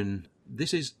last mission,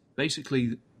 this is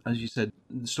basically, as you said,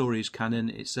 the story is canon.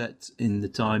 It's set in the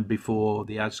time before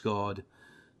the Asgard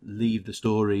leave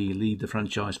the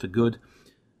franchise for good.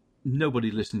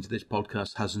 Nobody listening to this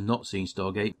podcast has not seen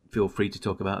Stargate. Feel free to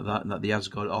talk about that, and that the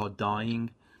Asgard are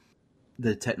dying.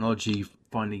 The technology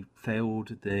finally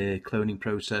failed. The cloning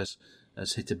process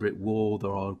has hit a brick wall.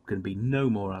 There are going to be no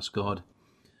more Asgard.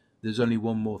 There's only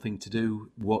one more thing to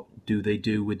do. What do they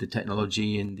do with the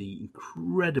technology and the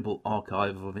incredible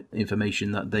archive of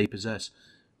information that they possess?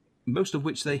 Most of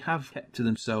which they have kept to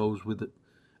themselves,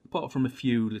 apart from a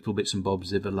few little bits and bobs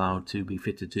they've allowed to be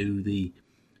fitted to the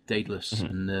Daedalus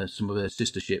and some of their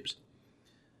sister ships.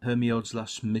 Hermiod's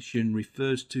last mission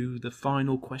refers to the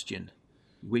final question,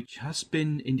 which has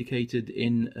been indicated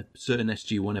in a certain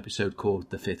SG-1 episode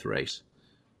called The Fifth Race.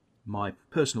 My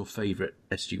personal favourite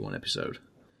SG-1 episode.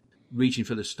 Reaching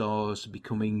for the stars,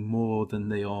 becoming more than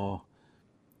they are,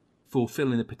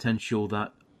 fulfilling the potential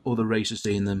that other races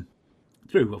see in them.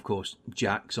 Through, of course,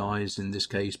 Jack's eyes in this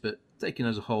case, but taken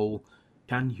as a whole,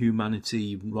 can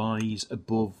humanity rise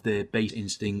above their base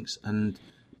instincts and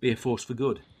be a force for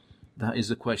good? That is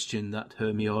the question that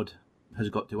Hermiod has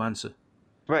got to answer.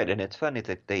 Right, and it's funny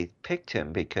that they picked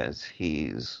him because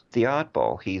he's the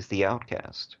oddball, he's the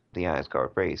outcast, the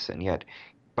Asgard race, and yet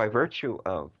by virtue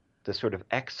of the sort of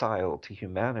exile to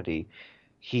humanity,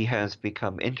 he has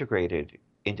become integrated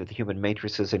into the human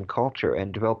matrices and culture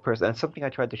and developed person. And something I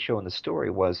tried to show in the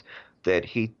story was that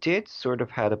he did sort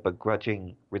of have a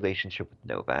begrudging relationship with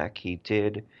Novak. He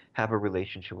did have a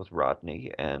relationship with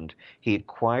Rodney, and he had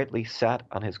quietly sat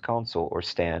on his console or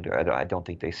stand, I don't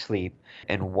think they sleep,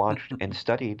 and watched and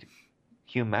studied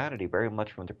humanity very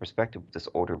much from the perspective of this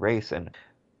older race and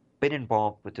been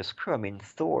involved with this crew. I mean,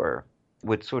 Thor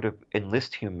would sort of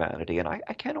enlist humanity, and I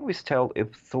can't always tell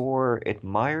if Thor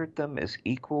admired them as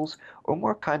equals or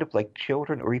more kind of like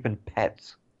children or even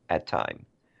pets at time,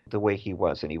 the way he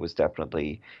was. And he was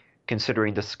definitely,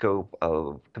 considering the scope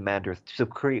of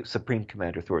Supreme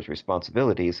Commander Thor's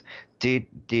responsibilities, did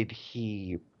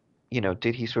he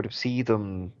sort of see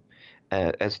them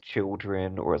as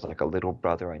children or as like a little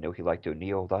brother? I know he liked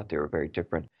O'Neill a lot. They were very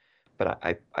different. But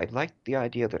I liked the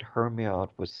idea that Hermiod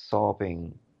was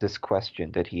solving this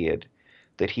question, that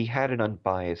he had an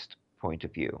unbiased point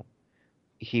of view.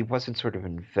 He wasn't sort of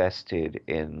invested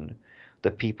in the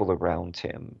people around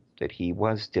him, that he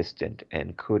was distant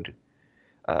and could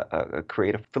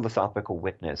create a philosophical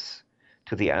witness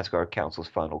to the Asgard Council's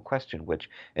final question, which,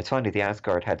 it's funny, the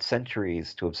Asgard had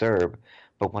centuries to observe,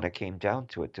 but when it came down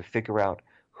to it, to figure out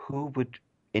who would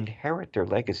inherit their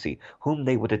legacy, whom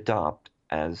they would adopt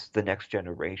as the next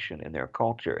generation in their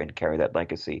culture and carry that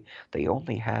legacy, they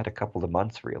only had a couple of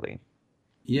months, really.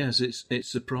 Yes, it's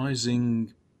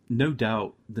surprising. No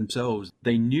doubt themselves,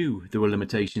 they knew there were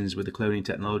limitations with the cloning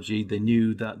technology. They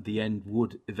knew that the end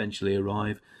would eventually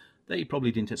arrive. They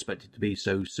probably didn't expect it to be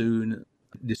so soon.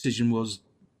 The decision was,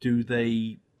 do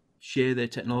they share their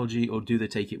technology or do they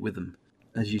take it with them?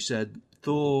 As you said,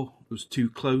 Thor was too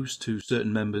close to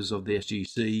certain members of the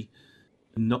SGC.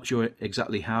 Not sure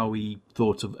exactly how he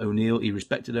thought of O'Neill. He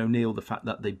respected O'Neill. The fact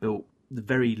that they built the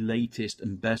very latest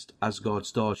and best Asgard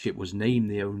starship was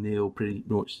named the O'Neill pretty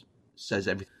much says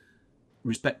everything.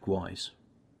 Respect-wise,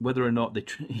 whether or not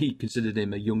he considered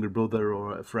him a younger brother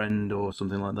or a friend or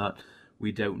something like that,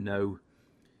 we don't know.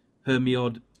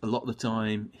 Hermiod, a lot of the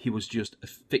time, he was just a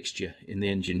fixture in the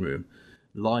engine room.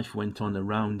 Life went on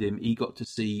around him. He got to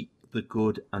see the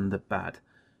good and the bad,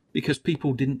 because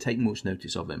people didn't take much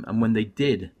notice of him. And when they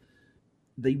did,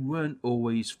 they weren't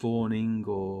always fawning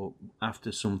or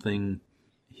after something.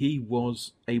 He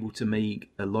was able to make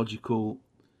a logical...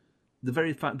 The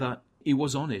very fact that he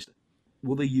was honest.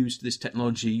 Will they use this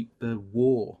technology for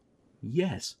war?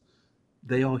 Yes.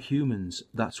 They are humans.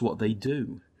 That's what they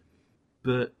do.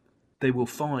 But they will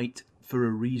fight for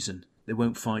a reason. They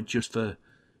won't fight just for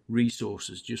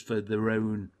resources, just for their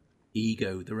own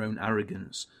ego, their own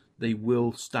arrogance. They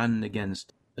will stand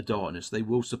against a darkness. They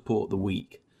will support the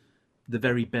weak. The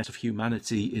very best of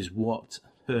humanity is what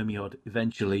Hermiod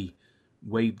eventually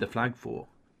waved the flag for.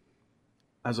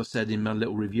 As I said in my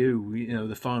little review,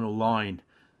 the final line,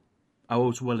 I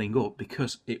was welling up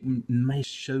because it made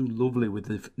so lovely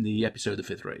with the episode The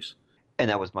Fifth Race. And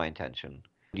that was my intention.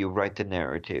 You write the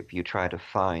narrative, you try to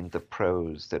find the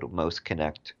prose that will most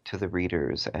connect to the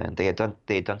readers, and they had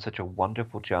done such a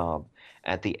wonderful job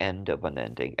at the end of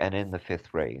Unending and in The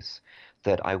Fifth Race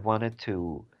that I wanted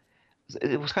to...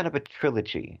 It was kind of a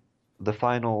trilogy. The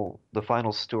final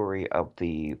story of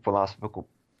the philosophical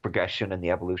progression and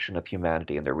the evolution of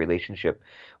humanity and their relationship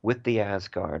with the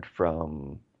Asgard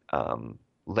from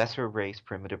lesser race,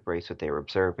 primitive race that they were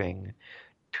observing,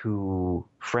 to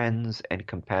friends and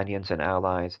companions and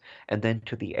allies, and then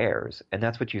to the heirs. And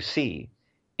that's what you see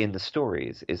in the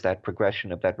stories, is that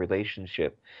progression of that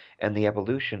relationship and the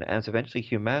evolution as eventually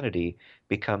humanity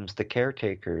becomes the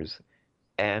caretakers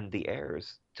and the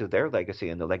heirs to their legacy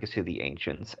and the legacy of the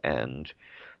ancients, and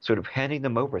sort of handing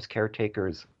them over as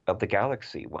caretakers of the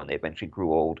galaxy when they eventually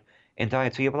grew old and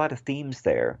died. So you have a lot of themes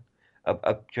there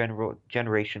of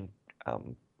generation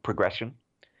progression.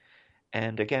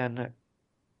 And again,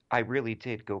 I really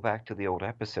did go back to the old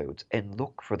episodes and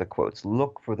look for the quotes,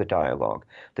 look for the dialogue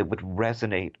that would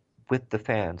resonate with the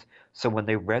fans. So when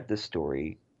they read the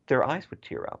story, their eyes would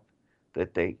tear up.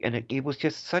 It was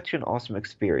just such an awesome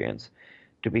experience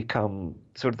to become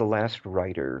sort of the last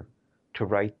writer, to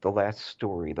write the last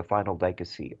story, the final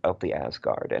legacy of the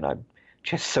Asgard. And I'm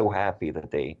just so happy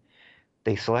that they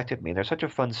selected me. There's such a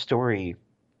fun story.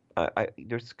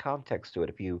 There's context to it.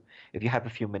 If you have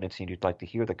a few minutes and you'd like to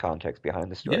hear the context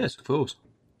behind the story. Yes, of course.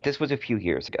 This was a few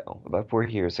years ago, about 4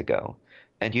 years ago.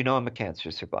 And I'm a cancer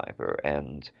survivor.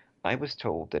 And I was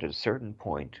told that at a certain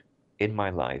point in my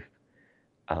life,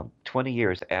 20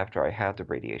 years after I had the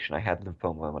radiation, I had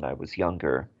lymphoma when I was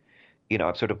younger.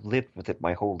 I've sort of lived with it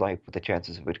my whole life with the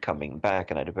chances of it coming back,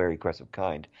 and I had a very aggressive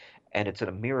kind. And it's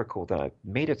a miracle that I've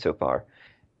made it so far.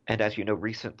 And as you know,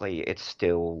 recently, it's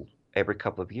still... every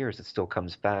couple of years, it still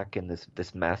comes back in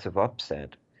this massive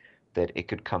upset that it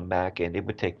could come back and it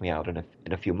would take me out in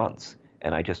a few months.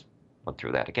 And I just went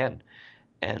through that again.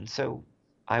 And so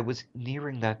I was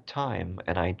nearing that time,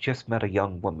 and I just met a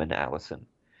young woman, Allison.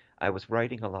 I was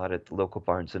writing a lot at the local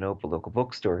Barnes & Noble, local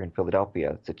bookstore in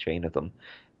Philadelphia. It's a chain of them.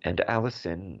 And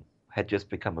Allison had just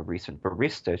become a recent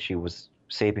barista. She was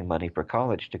saving money for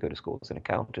college to go to school as an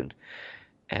accountant.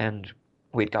 And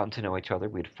we'd gotten to know each other,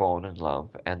 we'd fallen in love,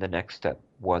 and the next step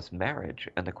was marriage.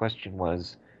 And the question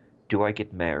was, do I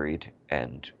get married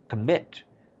and commit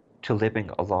to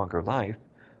living a longer life,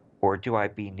 or do I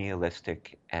be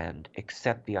nihilistic and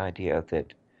accept the idea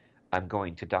that I'm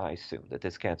going to die soon, that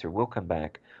this cancer will come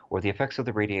back, or the effects of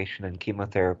the radiation and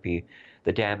chemotherapy,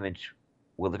 the damage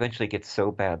will eventually get so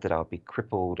bad that I'll be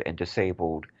crippled and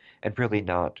disabled and really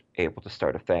not able to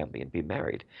start a family and be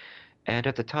married. And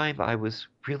at the time, I was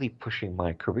really pushing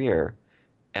my career,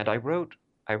 and I wrote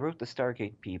the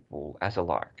Stargate people as a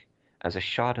lark, as a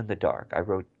shot in the dark. I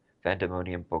wrote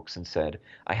Vandemonium books and said,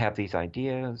 I have these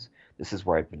ideas, this is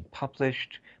where I've been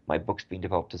published, my book's being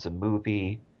developed as a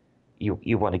movie,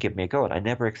 you want to give me a go? And I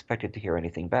never expected to hear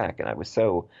anything back, and I was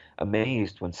so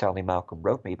amazed when Sally Malcolm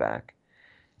wrote me back.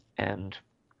 And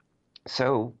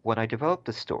so when I developed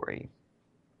the story,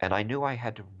 and I knew I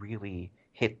had to really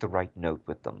hit the right note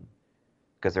with them,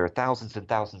 because there are thousands and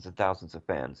thousands and thousands of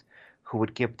fans who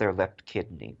would give their left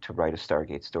kidney to write a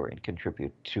Stargate story and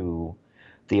contribute to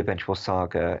the eventual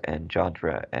saga and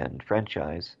genre and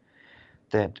franchise,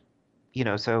 that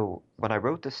So when I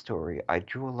wrote this story, I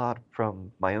drew a lot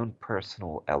from my own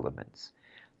personal elements.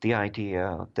 The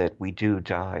idea that we do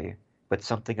die, but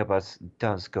something of us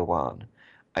does go on.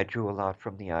 I drew a lot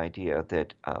from the idea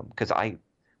that, because I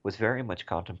was very much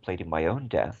contemplating my own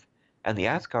death, and the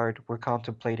Asgard were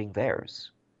contemplating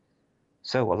theirs.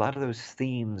 So a lot of those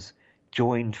themes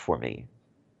joined for me,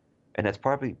 and that's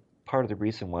probably part of the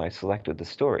reason why I selected the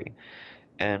story.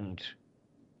 And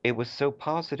it was so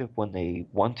positive when they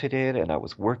wanted it, and I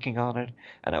was working on it,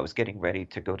 and I was getting ready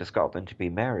to go to Scotland to be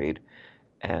married.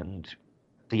 And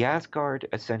the Asgard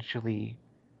essentially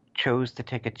chose to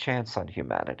take a chance on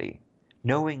humanity,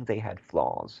 knowing they had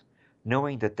flaws,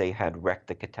 knowing that they had wrecked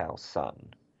the Cattell sun,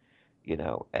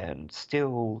 and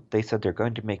still they said they're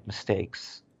going to make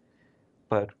mistakes,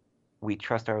 but we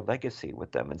trust our legacy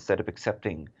with them instead of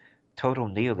accepting total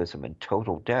nihilism and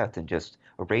total death and just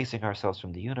erasing ourselves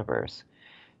from the universe.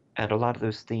 And a lot of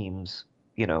those themes,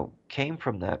 came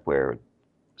from that, where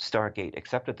Stargate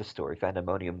accepted the story,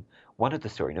 Pandemonium wanted the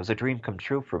story, and it was a dream come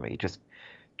true for me,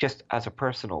 just as a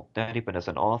personal, not even as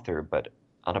an author, but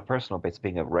on a personal basis,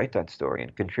 being able to write that story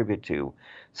and contribute to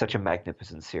such a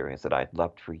magnificent series that I'd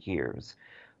loved for years,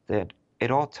 that it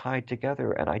all tied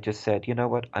together, and I just said, you know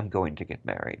what, I'm going to get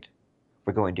married.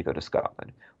 We're going to go to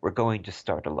Scotland. We're going to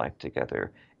start a life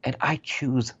together, and I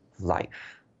choose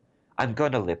life. I'm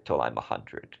going to live till I'm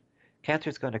 100.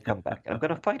 Cancer's going to come back, and I'm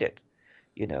going to fight it,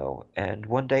 and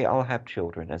one day I'll have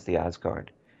children as the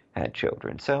Asgard had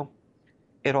children. So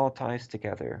it all ties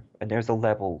together, and there's a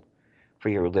level for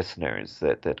your listeners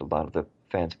that a lot of the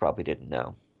fans probably didn't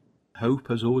know. Hope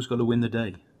has always got to win the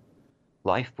day.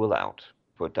 Life will out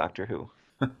for Doctor Who.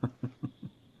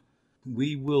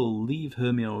 We will leave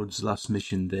Hermiod's Last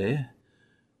Mission there.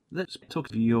 Let's talk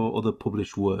about your other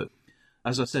published work.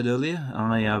 As I said earlier,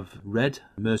 I have read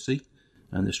Mercy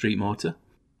and The Street Martyr.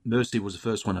 Mercy was the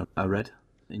first one I read.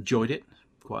 Enjoyed it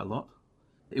quite a lot.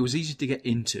 It was easy to get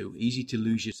into, easy to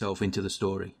lose yourself into the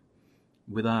story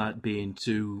without being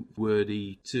too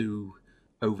wordy, too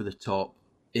over the top.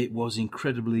 It was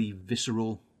incredibly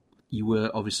visceral. You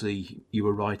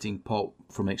were writing pulp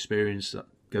from experience, that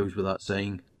goes without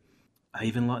saying. I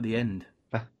even like the end,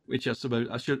 which I suppose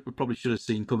I probably should have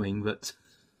seen coming, but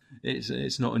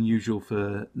it's not unusual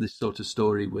for this sort of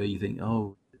story where you think,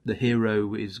 oh, the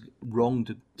hero is wrong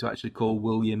to actually call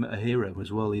William a hero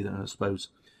as well, either, I suppose,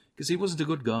 because he wasn't a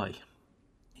good guy.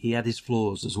 He had his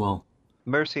flaws as well.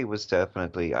 Mercy was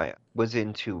definitely, I was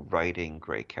into writing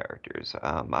gray characters.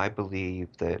 I believe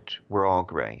that we're all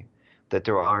gray, that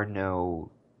there are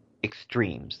no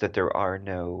extremes, that there are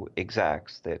no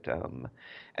exacts,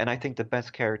 and I think the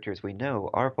best characters we know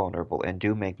are vulnerable and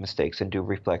do make mistakes and do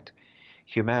reflect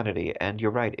humanity. And you're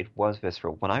right, it was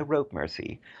visceral. When I wrote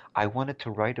Mercy, I wanted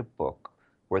to write a book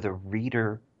where the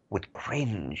reader would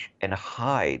cringe and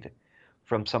hide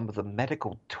from some of the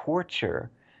medical torture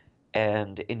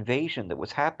and invasion that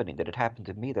was happening, that had happened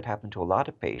to me, that happened to a lot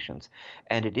of patients.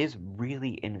 And it is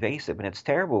really invasive, and it's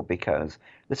terrible because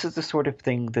this is the sort of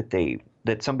thing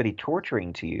that somebody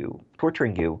torturing you,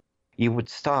 you would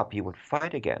stop, you would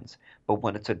fight against. But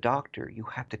when it's a doctor, you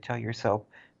have to tell yourself,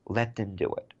 let them do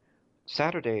it.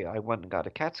 Saturday, I went and got a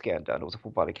CAT scan done. It was a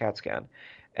full-body CAT scan.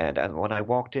 And when I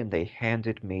walked in, they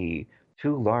handed me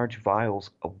 2 large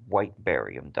vials of white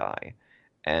barium dye.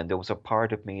 And there was a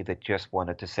part of me that just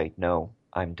wanted to say, no,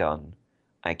 I'm done.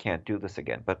 I can't do this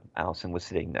again. But Allison was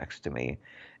sitting next to me,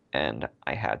 and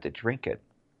I had to drink it.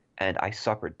 And I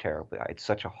suffered terribly. I had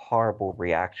such a horrible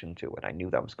reaction to it. I knew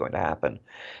that was going to happen.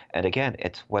 And again,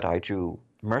 it's what I drew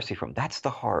Mercy from. That's the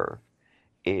horror,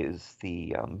 is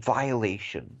the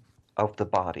violation of the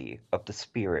body, of the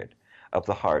spirit, of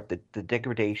the heart, the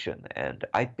degradation. And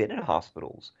I've been in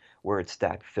hospitals where it's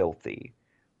that filthy,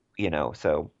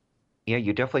 so... Yeah,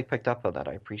 you definitely picked up on that.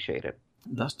 I appreciate it.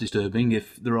 That's disturbing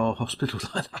if there are hospitals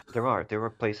like that. There are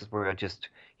places where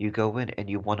you go in and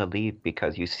you want to leave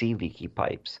because you see leaky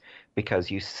pipes,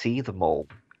 because you see the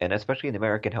mold. And especially in the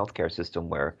American healthcare system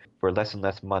where less and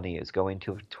less money is going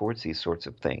towards these sorts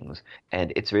of things.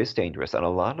 And it's very dangerous. And a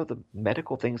lot of the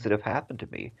medical things that have happened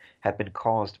to me have been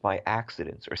caused by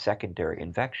accidents or secondary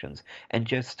infections and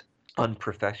just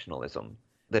unprofessionalism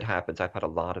that happens. I've had a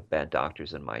lot of bad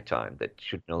doctors in my time that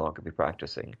should no longer be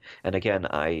practicing. And again,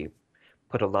 I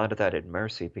put a lot of that in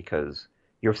Mercy because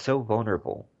you're so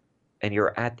vulnerable and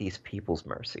you're at these people's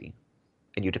mercy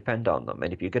and you depend on them.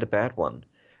 And if you get a bad one,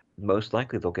 most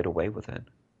likely they'll get away with it.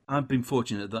 I've been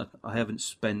fortunate that I haven't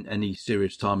spent any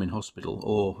serious time in hospital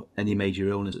or any major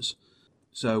illnesses.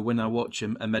 So when I watch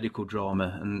a medical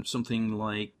drama and something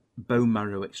like bone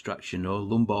marrow extraction or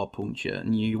lumbar puncture,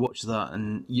 and you watch that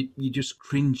and you're just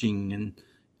cringing, and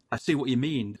I see what you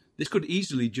mean. This could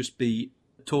easily just be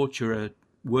a torturer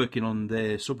working on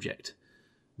their subject,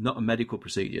 not a medical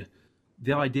procedure.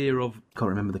 The idea of, can't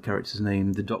remember the character's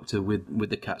name, the doctor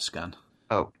with the CAT scan.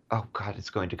 Oh God,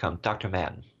 it's going to come. Dr.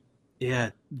 Mann.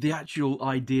 Yeah, the actual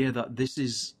idea that this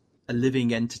is a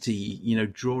living entity, you know,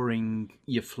 drawing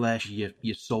your flesh,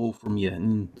 your soul from you.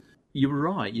 And you were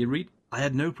right. I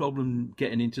had no problem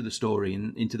getting into the story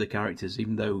and into the characters,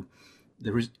 even though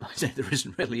there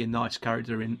isn't really a nice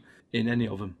character in any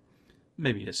of them.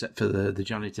 Maybe except for the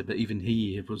janitor, but even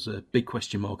he was a big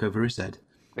question mark over his head.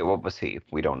 What was he?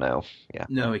 We don't know. Yeah.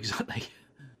 No, exactly.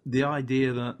 The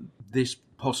idea that this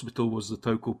hospital was the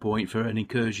focal point for an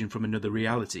incursion from another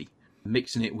reality,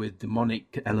 mixing it with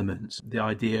demonic elements, the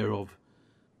idea of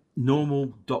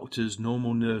normal doctors,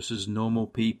 normal nurses, normal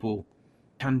people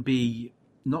can be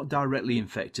not directly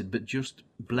infected, but just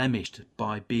blemished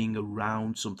by being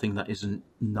around something that isn't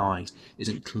nice,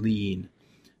 isn't clean.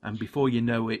 And before you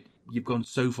know it, you've gone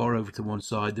so far over to one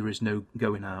side, there is no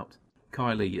going out.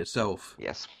 Kylie herself.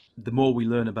 Yes. The more we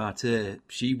learn about her,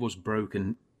 she was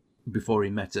broken before he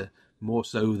met her, more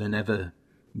so than ever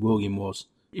William was.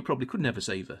 He probably could never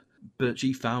save her, but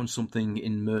she found something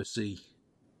in Mercy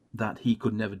that he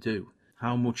could never do.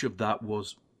 How much of that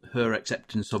was her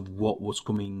acceptance of what was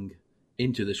coming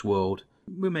into this world,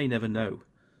 we may never know.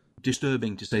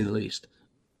 Disturbing, to say the least.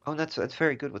 Oh, that's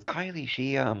very good. With Kylie,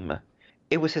 she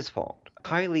it was his fault.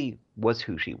 Kylie was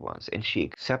who she was, and she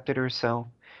accepted herself.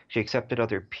 She accepted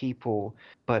other people,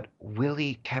 but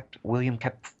William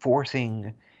kept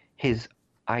forcing his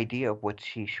idea of what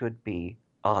she should be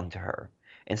onto her.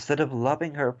 Instead of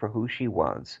loving her for who she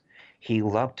was, he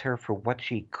loved her for what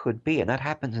she could be, and that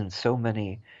happens in so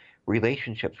many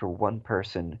relationships where one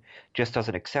person just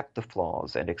doesn't accept the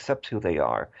flaws and accepts who they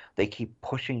are. They keep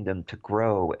pushing them to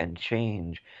grow and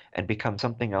change and become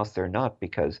something else they're not,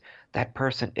 because that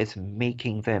person is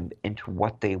making them into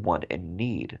what they want and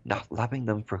need, not loving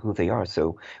them for who they are.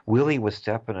 So Willie was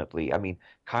definitely, I mean,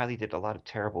 Kylie did a lot of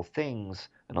terrible things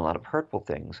and a lot of hurtful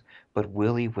things, but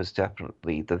Willie was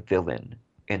definitely the villain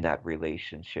in that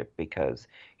relationship, because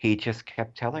he just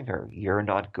kept telling her, you're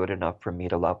not good enough for me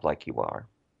to love like you are.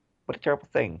 What a terrible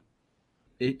thing.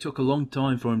 It took a long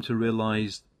time for him to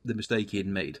realise the mistake he had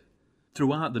made.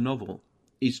 Throughout the novel,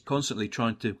 he's constantly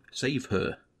trying to save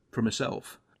her from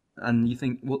herself. And you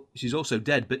think, well, she's also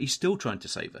dead, but he's still trying to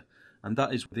save her. And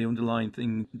that is the underlying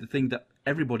thing, the thing that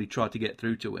everybody tried to get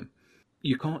through to him.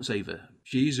 You can't save her.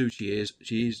 She is who she is.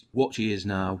 She is what she is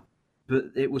now.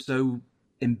 But it was so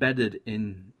embedded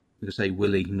in, let's say,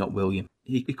 Willie, not William.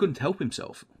 He couldn't help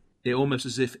himself. It almost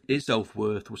as if his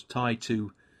self-worth was tied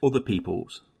to other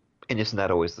people's. And isn't that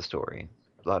always the story?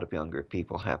 A lot of younger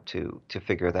people have to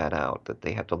figure that out, that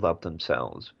they have to love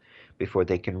themselves before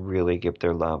they can really give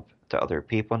their love to other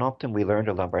people. And often we learn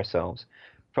to love ourselves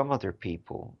from other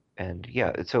people. And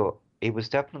yeah, so it was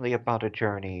definitely about a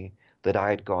journey that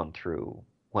I had gone through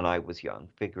when I was young,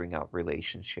 figuring out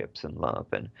relationships and love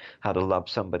and how to love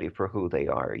somebody for who they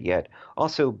are, yet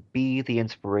also be the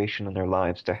inspiration in their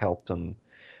lives to help them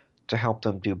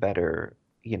do better,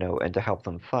 you know, and to help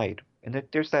them fight. And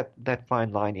there's that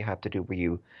fine line you have to do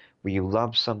where you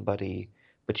love somebody,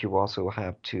 but you also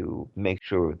have to make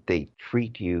sure they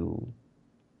treat you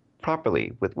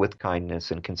properly with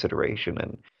kindness and consideration.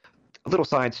 And a little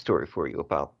side story for you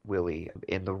about Willie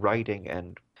in the writing,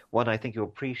 and one I think you'll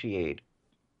appreciate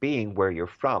being where you're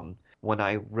from. When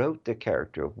I wrote the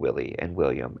character of Willie and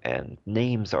William, and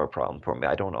names are a problem for me,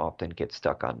 I don't often get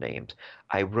stuck on names.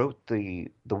 I wrote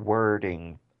the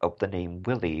wording of the name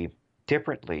Willie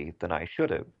differently than I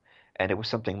should have, and it was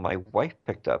something my wife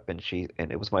picked up, and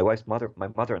it was my wife's my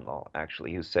mother-in-law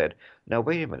actually, who said, "Now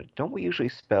wait a minute, don't we usually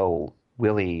spell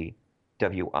Willie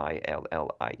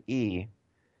Willie?"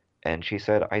 And she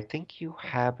said, "I think you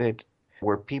have it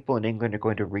where people in England are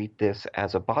going to read this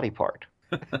as a body part."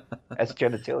 As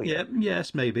genitalia. Yeah,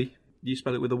 yes, maybe. You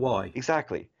spell it with a Y.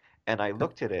 Exactly. And I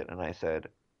looked at it and I said,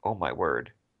 oh my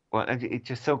word. Well, it's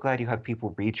just so glad you have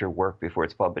people read your work before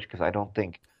it's published, because I don't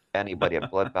think anybody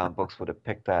at Bloodbound Books would have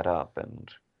picked that up. And,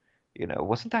 you know,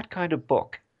 wasn't that kind of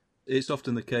book? It's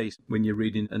often the case when you're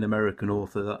reading an American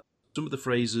author that some of the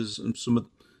phrases and some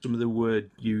of the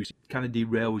word use kind of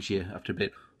derails you after a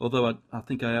bit. Although I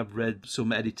think I have read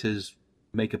some editors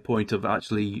make a point of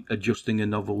actually adjusting a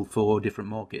novel for different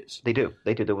markets. They do.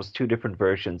 There was 2 different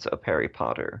versions of Harry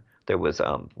Potter. There was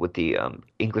with the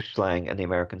English slang and the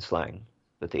American slang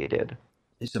that they did.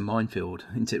 It's a minefield,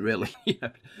 isn't it, really?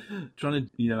 Trying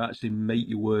to, actually make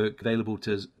your work available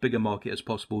to as big a market as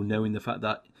possible, knowing the fact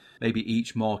that maybe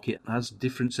each market has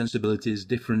different sensibilities,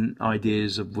 different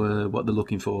ideas of what they're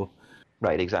looking for.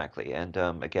 Right, exactly. And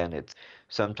again, it's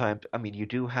sometimes, I mean, you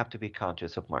do have to be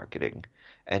conscious of marketing.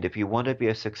 And if you want to be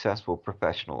a successful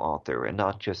professional author and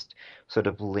not just sort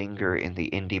of linger in the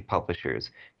indie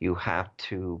publishers, you have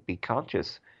to be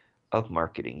conscious of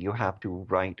marketing. You have to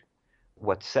write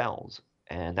what sells.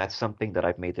 And that's something that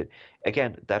I've made it,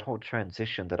 again, that whole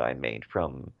transition that I made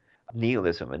from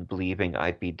nihilism and believing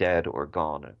I'd be dead or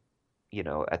gone,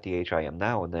 at the age I am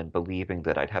now, and then believing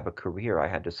that I'd have a career I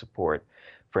had to support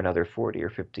for another 40 or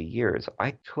 50 years.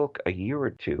 I took a year or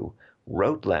two,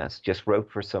 wrote less, just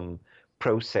wrote for some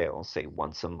pro sales, say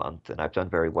once a month, and I've done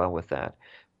very well with that.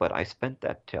 But I spent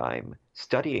that time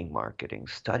studying marketing,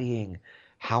 studying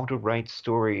how to write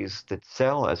stories that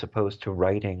sell as opposed to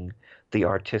writing the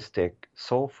artistic,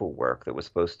 soulful work that was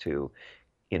supposed to,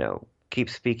 keep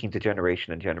speaking to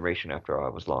generation and generation after I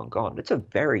was long gone. It's a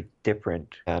very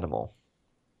different animal.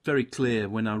 Very clear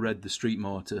when I read The Street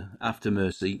Martyr after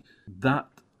Mercy that,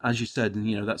 as you said,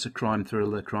 that's a crime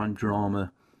thriller, crime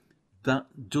drama. That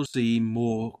does seem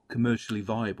more commercially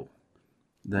viable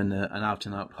than an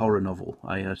out-and-out horror novel.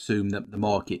 I assume that the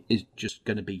market is just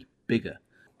going to be bigger.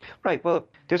 Right. Well,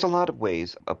 there's a lot of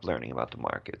ways of learning about the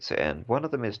markets, and one of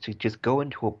them is to just go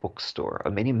into a bookstore,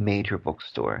 any major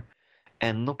bookstore,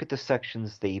 and look at the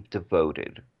sections they've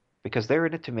devoted, because they're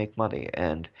in it to make money.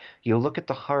 And you look at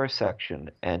the horror section,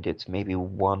 and it's maybe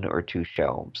one or two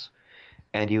shelves.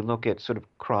 And you look at sort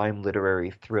of crime,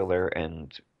 literary, thriller,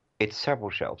 and it's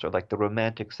several shelves. Or like the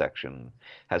romantic section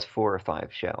has 4 or 5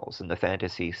 shelves, and the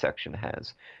fantasy section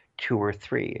has 2 or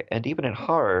 3. And even in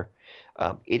horror,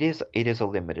 it is a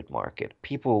limited market.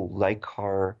 People like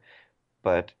horror,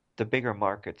 but the bigger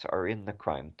markets are in the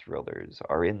crime thrillers,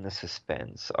 are in the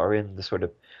suspense, are in the sort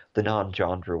of the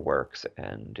non-genre works.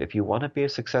 And if you want to be a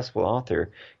successful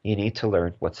author, you need to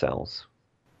learn what sells.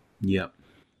 Yeah.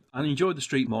 I enjoyed The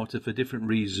Street Martyr for different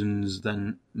reasons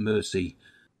than Mercy.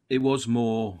 It was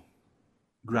more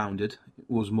grounded. It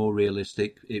was more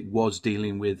realistic. It was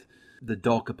dealing with the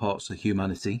darker parts of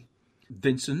humanity.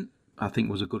 Vincent, I think,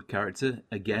 was a good character.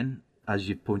 Again, as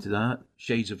you pointed out,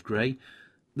 shades of grey.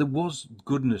 There was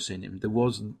goodness in him. There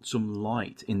was some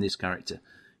light in this character.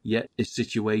 Yet his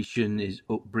situation, his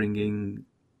upbringing,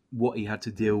 what he had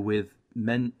to deal with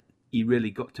meant he really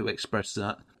got to express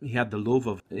that. He had the love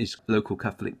of his local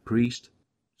Catholic priest,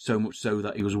 so much so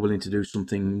that he was willing to do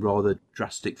something rather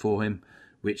drastic for him,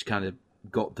 which kind of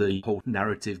got the whole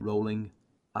narrative rolling.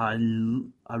 I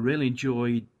really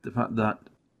enjoyed the fact that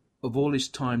of all his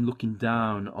time looking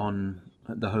down on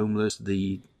the homeless,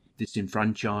 the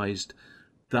disenfranchised,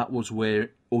 that was where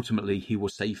ultimately he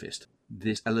was safest.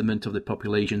 This element of the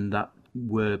population that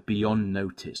were beyond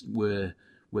notice, were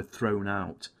thrown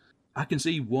out. I can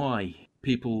see why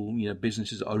people,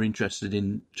 businesses are interested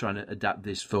in trying to adapt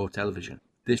this for television.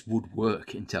 This would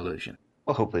work in television.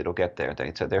 Well, hopefully it'll get there.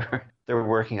 So they're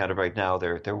working on it right now.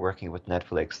 They're working with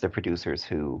Netflix, the producers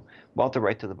who, while the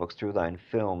right to the books Throughline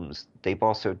Films, they've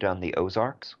also done the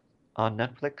Ozarks on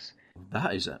Netflix.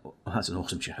 That's an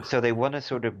awesome show. So they want to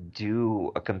sort of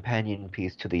do a companion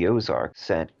piece to the Ozarks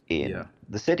set in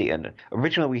the city. And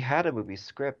originally we had a movie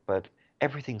script, but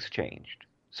everything's changed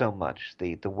so much.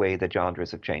 The way the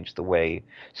genres have changed, the way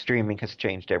streaming has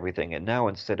changed everything. And now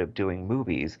instead of doing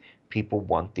movies, people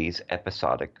want these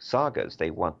episodic sagas. They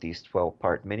want these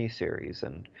 12-part miniseries.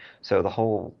 And so the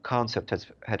whole concept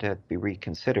had to be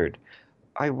reconsidered.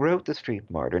 I wrote The Street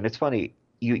Martyr, and it's funny,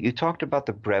 you talked about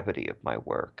the brevity of my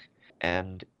work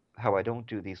and how I don't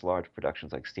do these large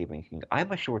productions like Stephen King.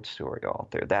 I'm a short story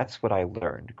author. That's what I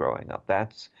learned growing up.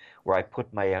 That's where I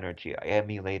put my energy. I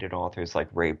emulated authors like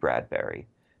Ray Bradbury,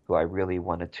 who I really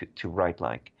wanted to write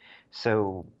like.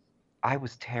 So I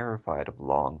was terrified of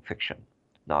long fiction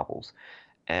novels.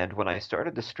 And when I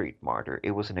started The Street Martyr,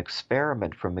 it was an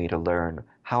experiment for me to learn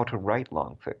how to write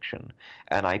long fiction.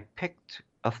 And I picked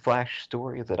a flash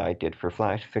story that I did for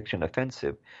Flash Fiction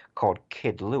Offensive called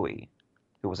Kid Louie,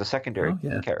 who was a secondary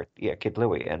character. Yeah, Kid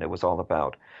Louie. And it was all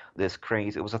about this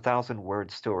crazy, it was a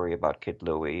 1,000-word story about Kid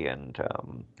Louie and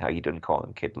how you didn't call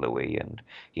him Kid Louie and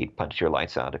he'd punch your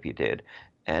lights out if you did.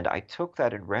 And I took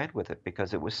that and ran with it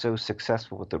because it was so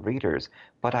successful with the readers,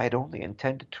 but I'd only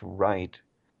intended to write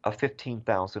a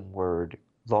 15,000-word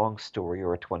long story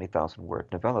or a 20,000-word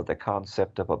novella. The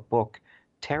concept of a book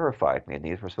terrified me, and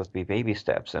these were supposed to be baby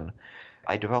steps. And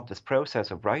I developed this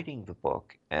process of writing the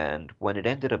book, and when it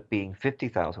ended up being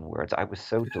 50,000 words, I was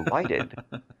so delighted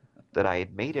that I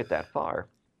had made it that far.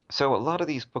 So a lot of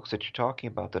these books that you're talking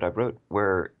about that I wrote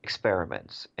were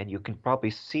experiments, and you can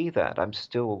probably see that. I'm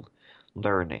still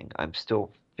learning. I'm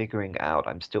still figuring out.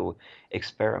 I'm still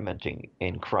experimenting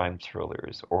in crime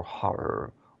thrillers or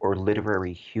horror or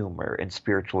literary humor and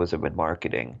spiritualism and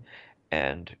marketing.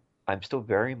 And I'm still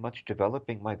very much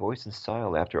developing my voice and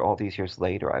style after all these years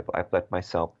later. I've let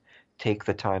myself take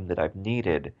the time that I've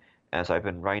needed as I've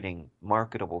been writing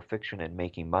marketable fiction and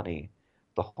making money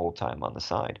the whole time on the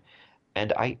side.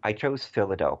 And I chose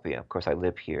Philadelphia. Of course, I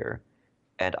live here.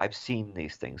 And I've seen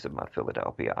these things about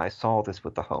Philadelphia. I saw this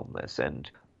with the homeless. And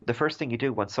the first thing you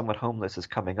do when someone homeless is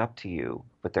coming up to you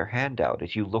with their hand out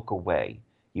is you look away.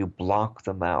 You block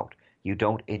them out. You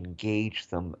don't engage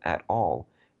them at all.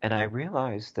 And I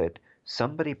realized that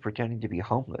somebody pretending to be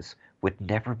homeless would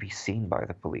never be seen by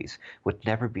the police, would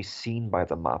never be seen by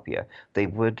the mafia. They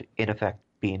would, in effect,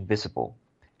 be invisible.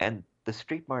 And The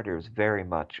Street Martyr is very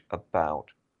much about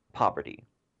poverty.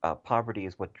 Poverty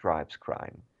is what drives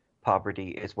crime. Poverty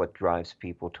is what drives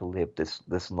people to live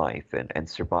this life and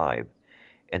survive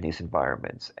in these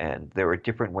environments. And there are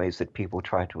different ways that people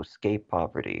try to escape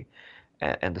poverty,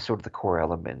 and the sort of the core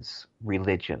elements,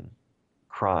 religion,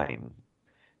 crime,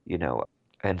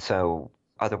 and so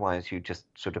otherwise you just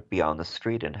sort of be on the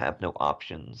street and have no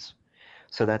options.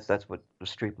 So that's what The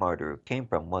Street Martyr came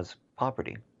from, was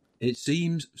poverty. It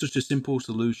seems such a simple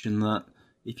solution that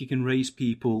if you can raise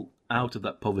people out of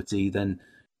that poverty, then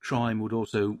crime would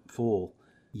also fall.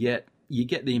 Yet you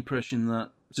get the impression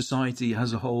that society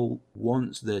as a whole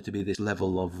wants there to be this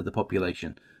level of the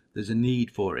population. There's a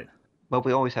need for it. Well,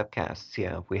 we always have castes,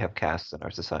 yeah. We have castes in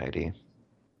our society.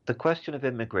 The question of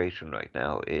immigration right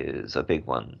now is a big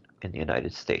one in the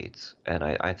United States. And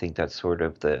I think that's sort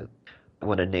of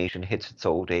when a nation hits its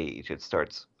old age, it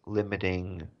starts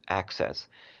limiting access.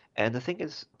 And the thing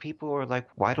is, people are like,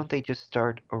 why don't they just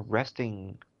start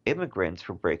arresting immigrants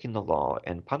for breaking the law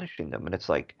and punishing them? And it's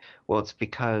like, well, it's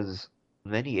because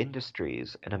many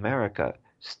industries in America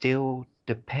still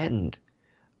depend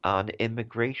on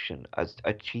immigration as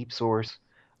a cheap source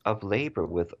of labor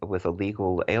with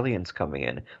illegal aliens coming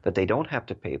in, that they don't have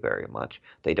to pay very much.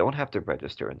 They don't have to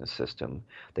register in the system.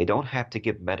 They don't have to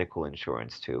give medical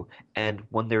insurance to. And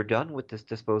when they're done with this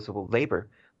disposable labor,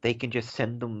 they can just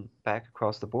send them back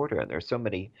across the border. And there's so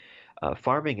many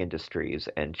farming industries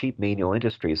and cheap menial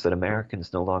industries that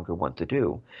Americans no longer want to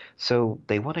do. So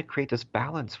they want to create this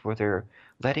balance where they're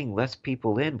letting less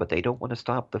people in, but they don't want to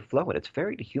stop the flow. And it's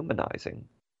very dehumanizing.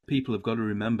 People have got to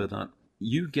remember that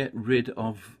you get rid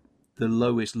of the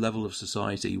lowest level of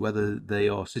society, whether they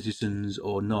are citizens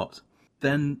or not,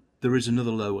 then there is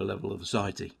another lower level of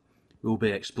society who will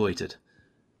be exploited.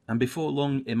 And before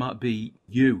long, it might be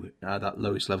you at that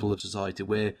lowest level of society,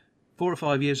 where 4 or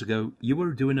 5 years ago, you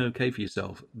were doing okay for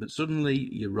yourself, but suddenly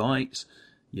your rights,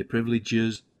 your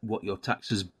privileges, what your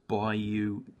taxes buy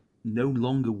you, no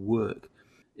longer work.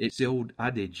 It's the old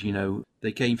adage,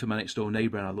 they came for my next door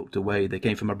neighbour and I looked away, they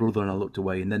came for my brother and I looked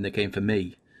away, and then they came for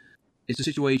me. It's a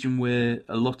situation where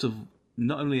a lot of,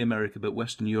 not only America, but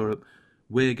Western Europe,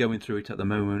 we're going through it at the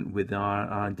moment with our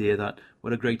idea that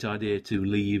what a great idea to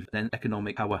leave an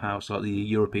economic powerhouse like the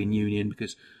European Union,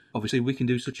 because obviously we can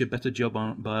do such a better job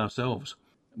by ourselves.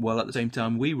 While at the same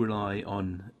time we rely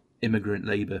on immigrant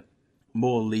labour,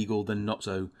 more legal than not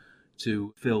so,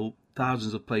 to fill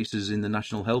thousands of places in the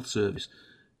National Health Service,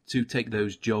 to take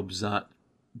those jobs that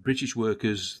British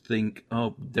workers think,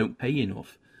 don't pay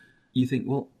enough. You think,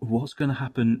 well, what's going to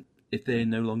happen if they're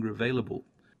no longer available?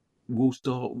 We'll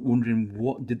start wondering,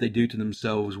 what did they do to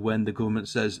themselves when the government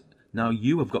says, now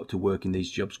you have got to work in these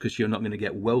jobs because you're not going to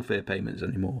get welfare payments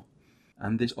anymore.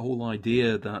 And this whole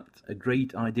idea that a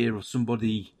great idea of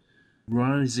somebody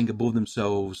rising above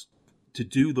themselves to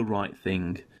do the right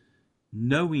thing,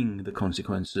 knowing the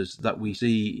consequences that we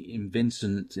see in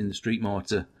Vincent in The Street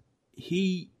Martyr.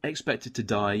 He expected to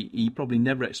die. He probably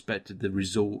never expected the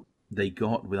result they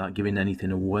got without giving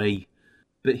anything away,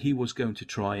 but he was going to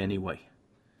try anyway.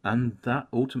 And that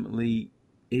ultimately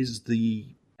is the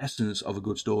essence of a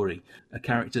good story. A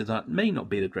character that may not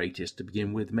be the greatest to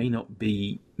begin with, may not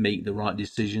make the right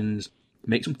decisions,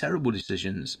 make some terrible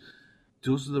decisions,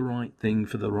 does the right thing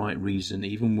for the right reason,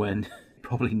 even when it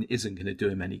probably isn't going to do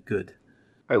him any good.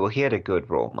 Right, well, he had a good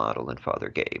role model in Father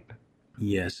Gabe.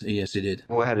 Yes, he did.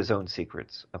 Well, had his own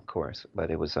secrets, of course,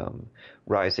 but it was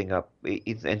rising up.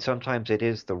 And sometimes it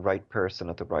is the right person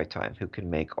at the right time who can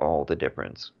make all the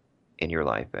difference in your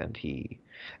life. And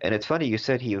it's funny, you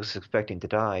said he was expecting to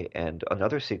die, and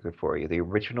another secret for you, the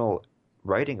original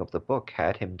writing of the book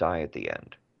had him die at the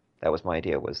end. That was my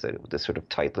idea, was that this sort of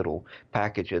tight little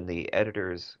package, and the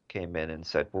editors came in and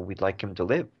said, well, we'd like him to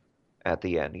live at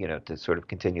the end, to sort of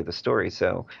continue the story.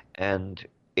 So, and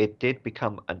it did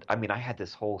become, I had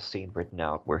this whole scene written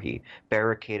out where he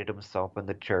barricaded himself in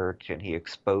the church and he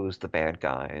exposed the bad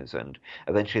guys, and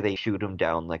eventually they shoot him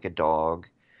down like a dog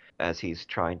as he's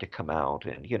trying to come out,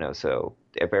 and so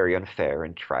very unfair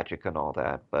and tragic and all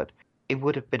that. But it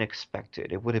would have been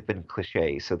expected. It would have been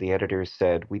cliche. So the editors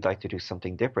said, we'd like to do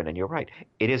something different. And you're right.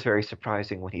 It is very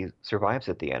surprising when he survives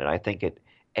at the end. And I think it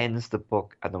ends the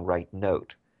book on the right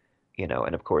note,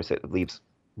 and of course it leaves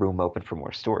room open for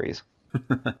more stories.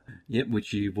 Yep,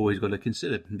 which you've always got to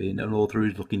consider, being an author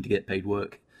who's looking to get paid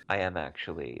work. I am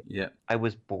actually. Yeah. I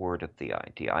was bored of the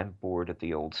idea. I'm bored of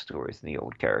the old stories and the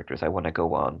old characters. I want to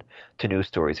go on to new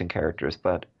stories and characters.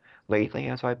 But lately,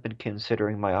 as I've been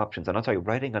considering my options, and I'll tell you,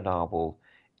 writing a novel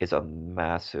is a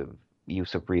massive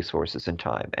use of resources and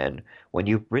time. And when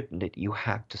you've written it, you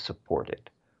have to support it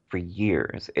for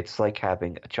years. It's like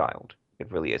having a child.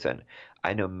 It really is. And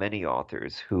I know many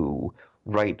authors who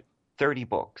write 30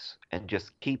 books and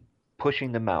just keep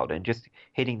pushing them out and just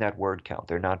hitting that word count.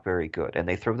 They're not very good. And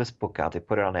they throw this book out, they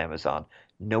put it on Amazon,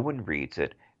 no one reads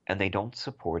it, and they don't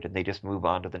support it, and they just move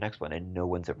on to the next one, and no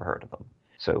one's ever heard of them.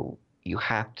 So you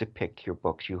have to pick your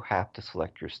books, you have to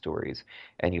select your stories,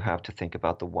 and you have to think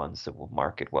about the ones that will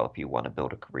market well if you want to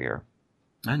build a career.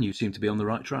 And you seem to be on the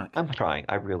right track. I'm trying,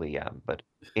 I really am. But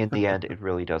in the end, it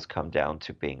really does come down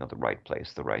to being at the right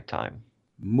place, the right time.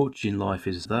 Much in life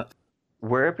is that.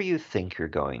 Wherever you think you're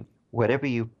going, whatever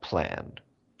you planned,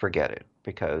 forget it.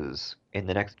 Because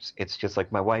it's just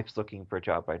like my wife's looking for a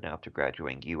job right now after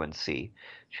graduating UNC.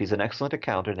 She's an excellent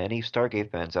accountant. Any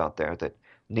Stargate fans out there that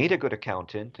need a good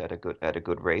accountant at a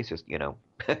good raise, just,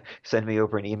 send me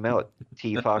over an email at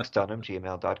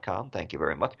tfoxdunham@gmail.com. Thank you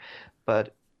very much.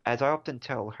 But as I often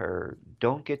tell her,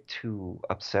 don't get too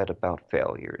upset about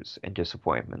failures and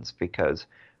disappointments, because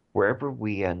wherever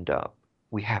we end up,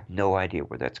 we have no idea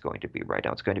where that's going to be right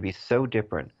now. It's going to be so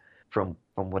different from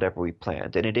whatever we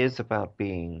planned. And it is about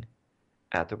being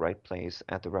at the right place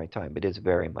at the right time. It is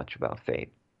very much about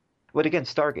fate. But again,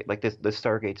 Stargate, like the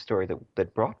Stargate story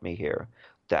that brought me here,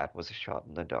 that was a shot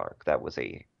in the dark. That was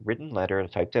a written letter. I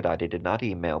typed it out. I did not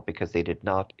email because they did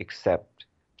not accept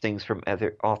things from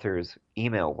other authors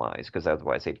email-wise, because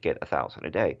otherwise they'd get 1,000 a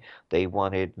day. They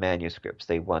wanted manuscripts.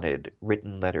 They wanted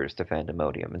written letters to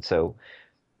Fandemonium. And so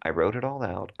I wrote it all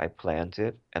out, I planned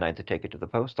it, and I had to take it to the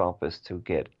post office to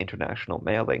get international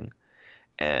mailing.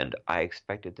 And I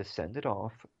expected to send it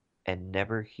off and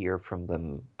never hear from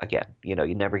them again. You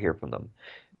never hear from them.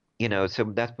 So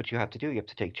that's what you have to do. You have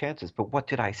to take chances. But what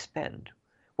did I spend?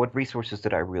 What resources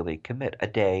did I really commit? A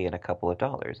day and a couple of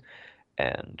dollars.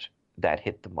 And that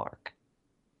hit the mark.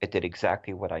 It did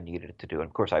exactly what I needed it to do. And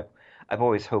of course, I've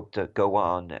always hoped to go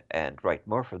on and write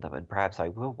more for them, and perhaps I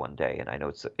will one day. And I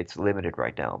know it's limited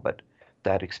right now, but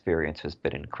that experience has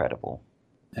been incredible.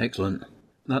 Excellent.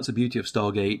 That's the beauty of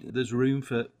Stargate. There's room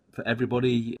for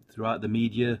everybody throughout the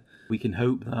media. We can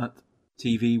hope that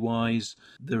TV-wise,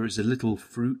 there is a little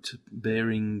fruit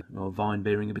bearing, or vine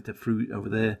bearing a bit of fruit over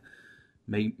there.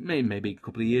 Maybe a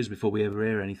couple of years before we ever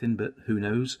hear anything, but who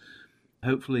knows?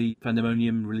 Hopefully,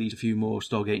 Fandemonium release a few more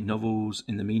Stargate novels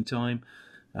in the meantime.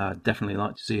 Definitely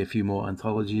like to see a few more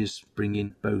anthologies,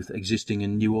 bringing both existing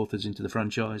and new authors into the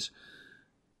franchise.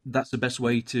 That's the best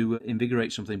way to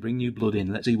invigorate something, bring new blood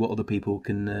in. Let's see what other people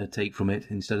can take from it,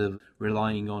 instead of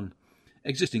relying on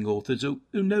existing authors who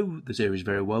know the series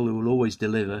very well, who will always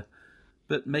deliver,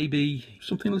 but maybe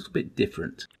something a little bit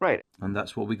different. Right. And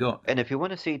that's what we got. And if you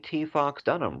want to see T. Fox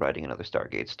Dunham writing another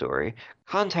Stargate story,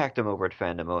 contact him over at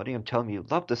Fandemonium, tell him you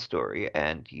love the story,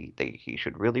 and he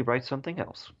should really write something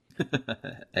else.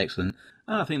 Excellent.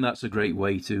 I think that's a great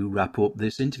way to wrap up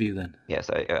this interview then. Yes,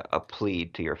 a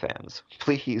plead to your fans.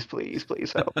 Please, please,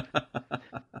 please help.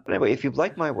 But anyway, if you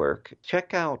like my work,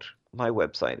 check out my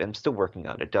website. I'm still working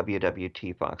on it,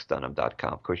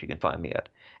 www.tfoxdunham.com. Of course, you can find me at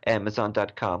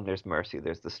Amazon.com. There's Mercy,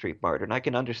 there's The Street Martyr. And I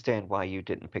can understand why you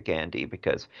didn't pick Andy,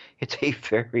 because it's a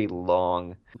very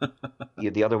long...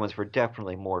 The other ones were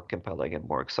definitely more compelling and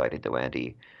more exciting, though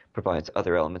Andy provides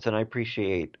other elements. And I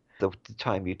appreciate the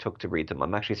time you took to read them.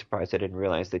 I'm actually surprised I didn't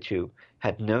realize that you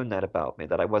had known that about me,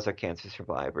 that I was a cancer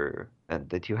survivor, and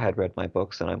that you had read my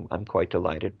books, and I'm quite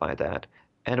delighted by that.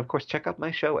 And, of course, check out my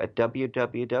show at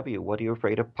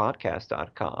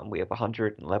www.whatayouafraidofpodcast.com. We have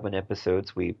 111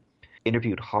 episodes. We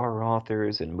interviewed horror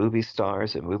authors and movie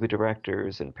stars and movie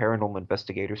directors and paranormal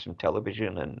investigators from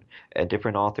television and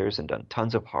different authors, and done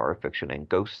tons of horror fiction and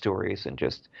ghost stories and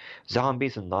just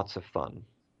zombies and lots of fun.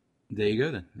 There you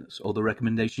go then. That's all the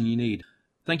recommendation you need.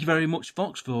 Thank you very much,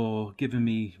 Fox, for giving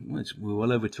me, we're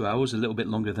well over 2 hours, a little bit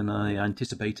longer than I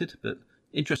anticipated, but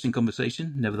interesting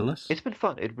conversation, nevertheless. It's been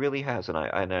fun. It really has, and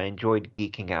I enjoyed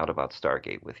geeking out about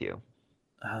Stargate with you.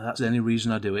 That's the only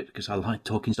reason I do it, because I like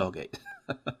talking Stargate.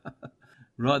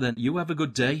 Right then, you have a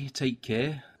good day. Take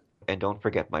care. And don't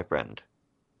forget, my friend,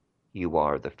 you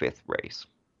are the fifth race.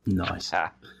 Nice.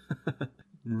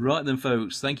 Right then,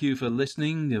 folks, thank you for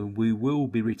listening. We will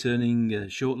be returning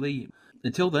shortly.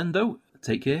 Until then, though,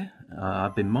 take care.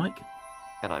 I've been Mike.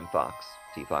 And I'm Fox,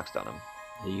 T. Fox Dunham.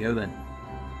 There you go then.